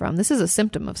coming from. This is a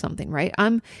symptom of something, right?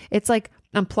 It's like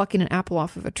I'm plucking an apple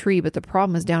off of a tree, but the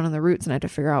problem is down in the roots, and I have to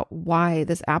figure out why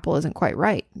this apple isn't quite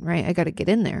right? I got to get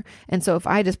in there. And so if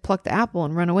I just pluck the apple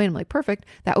and run away, and I'm like, perfect,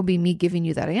 that would be me giving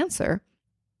you that answer.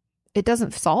 It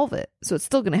doesn't solve it. So it's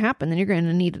still going to happen. Then you're going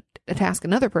to need to ask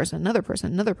another person,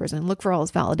 and look for all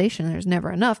this validation. And there's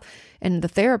never enough. And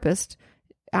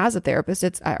as a therapist,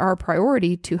 it's our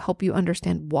priority to help you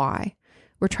understand why.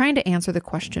 We're trying to answer the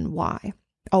question why,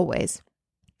 always,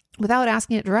 without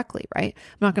asking it directly, right?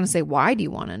 I'm not going to say, why do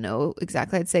you want to know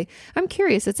exactly? I'd say, I'm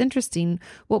curious. It's interesting.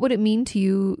 What would it mean to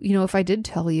you, if I did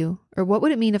tell you? Or what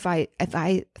would it mean if I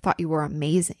thought you were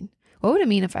amazing? What would it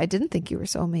mean if I didn't think you were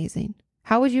so amazing?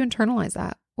 How would you internalize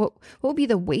that? What would be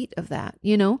the weight of that,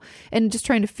 And just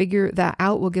trying to figure that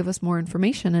out will give us more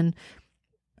information. And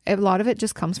a lot of it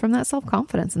just comes from that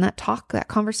self-confidence and that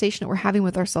conversation that we're having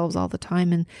with ourselves all the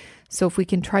time. And so if we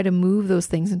can try to move those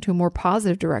things into a more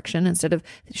positive direction, instead of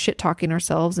shit talking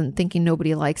ourselves and thinking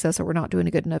nobody likes us or we're not doing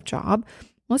a good enough job,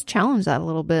 Let's challenge that a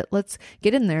little bit. Let's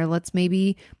get in there. Let's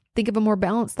maybe think of a more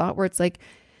balanced thought where it's like,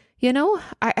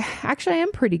 I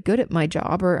am pretty good at my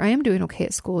job, or I am doing okay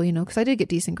at school, because I did get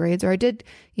decent grades, or I did,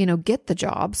 get the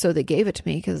job. So they gave it to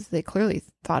me because they clearly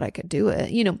thought I could do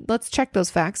it. Let's check those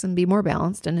facts and be more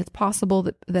balanced. And it's possible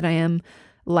that I am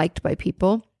liked by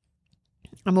people.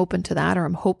 I'm open to that, or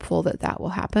I'm hopeful that will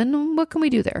happen. What can we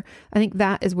do there? I think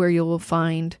that is where you'll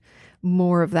find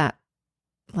more of that,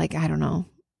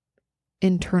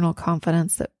 internal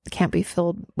confidence that can't be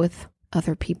filled with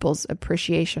other people's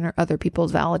appreciation or other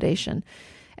people's validation.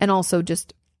 And also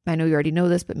just, I know you already know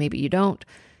this, but maybe you don't.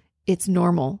 It's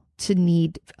normal to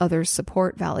need others'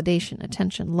 support, validation,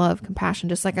 attention, love, compassion.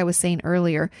 Just like I was saying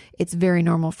earlier, it's very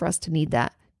normal for us to need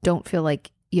that. Don't feel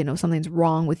like, something's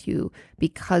wrong with you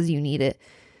because you need it.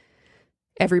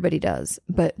 Everybody does,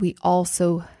 but we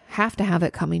also have to have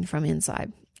it coming from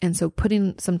inside. And so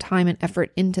putting some time and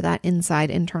effort into that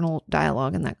internal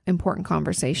dialogue and that important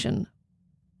conversation,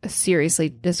 seriously,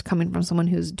 just coming from someone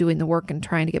who's doing the work and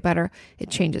trying to get better, it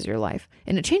changes your life.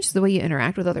 And it changes the way you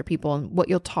interact with other people and what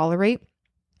you'll tolerate.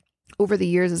 Over the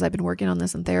years, as I've been working on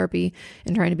this in therapy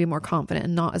and trying to be more confident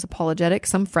and not as apologetic,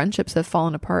 some friendships have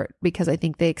fallen apart because I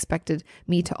think they expected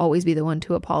me to always be the one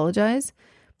to apologize,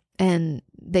 and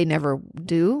they never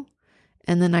do.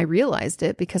 And then I realized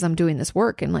it because I'm doing this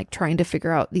work and trying to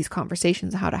figure out these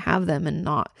conversations, how to have them and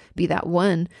not be that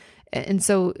one. And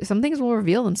so some things will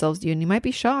reveal themselves to you and you might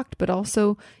be shocked, but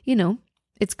also,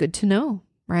 it's good to know,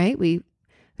 right? We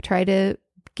try to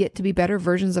get to be better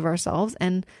versions of ourselves.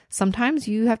 And sometimes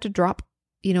you have to drop,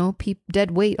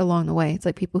 dead weight along the way. It's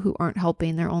like people who aren't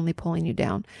helping, they're only pulling you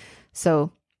down.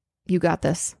 So you got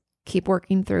this. Keep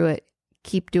working through it.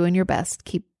 Keep doing your best.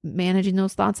 Keep managing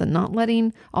those thoughts and not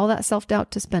letting all that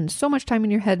self-doubt to spend so much time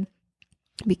in your head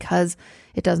because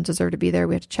it doesn't deserve to be there.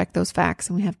 We have to check those facts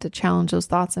and we have to challenge those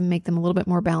thoughts and make them a little bit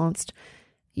more balanced.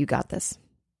 You got this.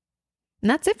 And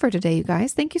that's it for today, you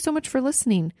guys. Thank you so much for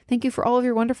listening. Thank you for all of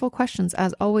your wonderful questions.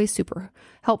 As always, super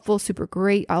helpful, super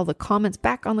great. All the comments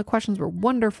back on the questions were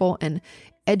wonderful and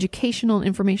educational and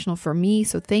informational for me.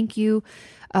 So thank you.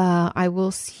 I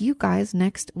will see you guys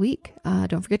next week.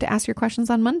 Don't forget to ask your questions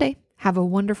on Monday. Have a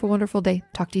wonderful, wonderful day.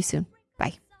 Talk to you soon.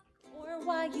 Bye. Or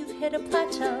why you've hit a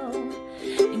plateau.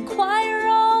 Inquire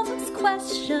all those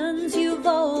questions you've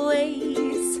always